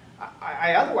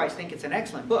 I otherwise think it's an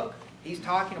excellent book. He's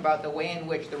talking about the way in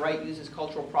which the right uses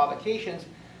cultural provocations,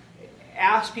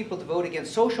 asks people to vote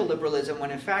against social liberalism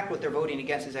when in fact what they're voting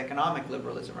against is economic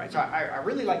liberalism, right? So I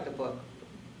really like the book,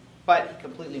 but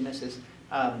completely misses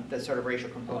the sort of racial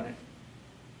component.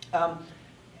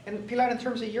 And Pilar, in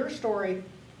terms of your story,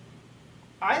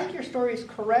 I think your story is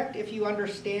correct if you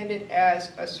understand it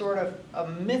as a sort of a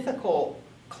mythical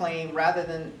claim rather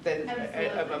than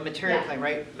a material claim,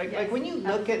 right? Like when you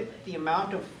look at the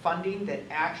amount of funding that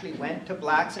actually went to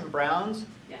blacks and browns,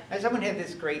 someone had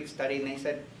this great study and they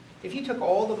said, if you took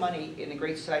all the money in the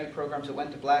Great Society programs that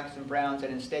went to blacks and browns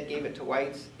and instead gave it to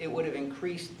whites, it would have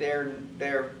increased their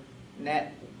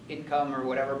net income or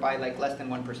whatever by like less than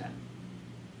 1%.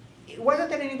 It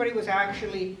wasn't that anybody was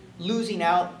actually losing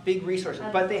out big resources,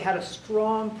 but they had a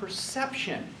strong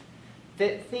perception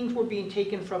that things were being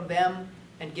taken from them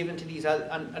and given to these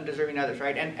undeserving others,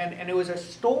 right? And it was a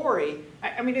story.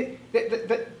 I mean,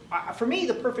 for me,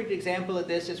 the perfect example of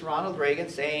this is Ronald Reagan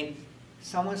saying,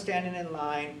 someone's standing in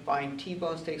line buying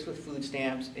T-bone steaks with food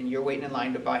stamps, and you're waiting in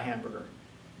line to buy a hamburger.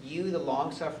 You, the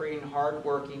long-suffering,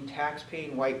 hard-working,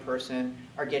 tax-paying white person,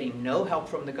 are getting no help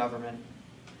from the government,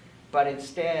 but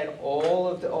instead, all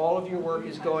of your work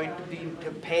is going to be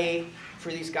to pay for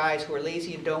these guys who are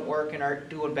lazy and don't work and are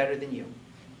doing better than you,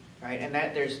 right? And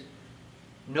that there's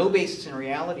no basis in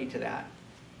reality to that,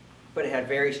 but it had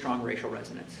very strong racial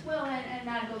resonance. Well, and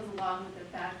that goes along with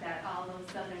the fact that all those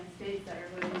southern states that are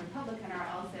voting Republican are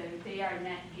also, they are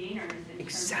net gainers in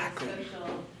terms of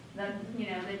social,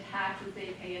 the taxes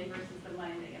they pay in versus the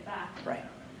money they get back. Right,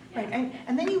 right.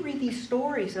 And then you read these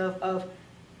stories of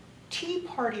Tea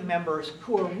Party members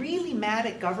who are really mad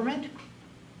at government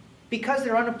because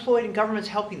they're unemployed and government's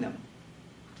helping them.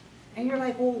 And you're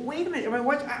like, well, wait a minute. I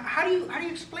mean, how do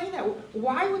you explain that?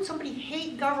 Why would somebody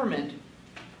hate government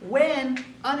when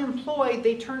unemployed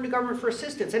they turn to government for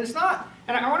assistance? And it's not.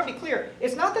 And I want to be clear.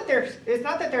 It's not that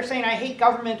they're saying I hate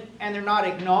government and they're not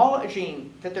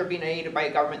acknowledging that they're being aided by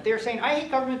a government. They're saying I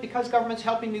hate government because government's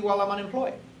helping me while I'm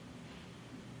unemployed.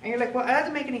 And you're like, well, that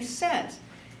doesn't make any sense.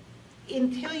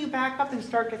 Until you back up and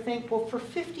start to think, well, for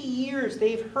 50 years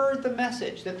they've heard the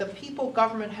message that the people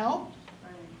government helped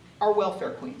are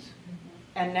welfare queens.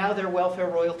 And now they're welfare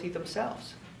royalty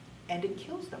themselves. And it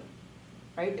kills them.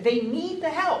 Right? They need the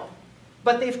help.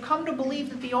 But they've come to believe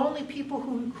that the only people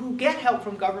who get help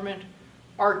from government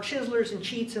are chiselers and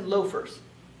cheats and loafers.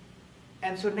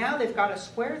 And so now they've got to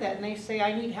square that and they say,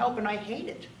 I need help and I hate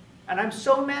it. And I'm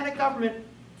so mad at government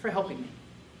for helping me.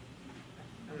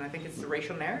 And I think it's the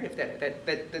racial narrative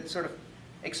that sort of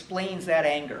explains that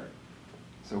anger.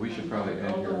 So we should probably end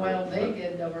all here. the while they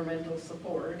get governmental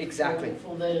support. Exactly.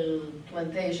 For the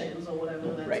plantations or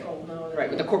whatever that's called now. Right,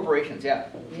 with the corporations, yeah.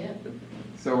 Yeah.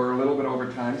 So we're a little bit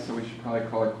over time, so we should probably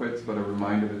call it quits, but a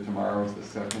reminder that tomorrow is the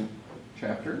second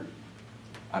chapter.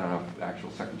 I don't know if the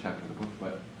actual second chapter of the book,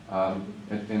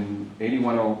 but in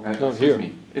 81... excuse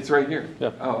me. It's right here.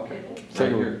 Yeah. Oh, okay.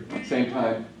 Right here. Same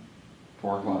time,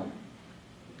 4 o'clock.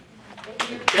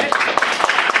 Okay.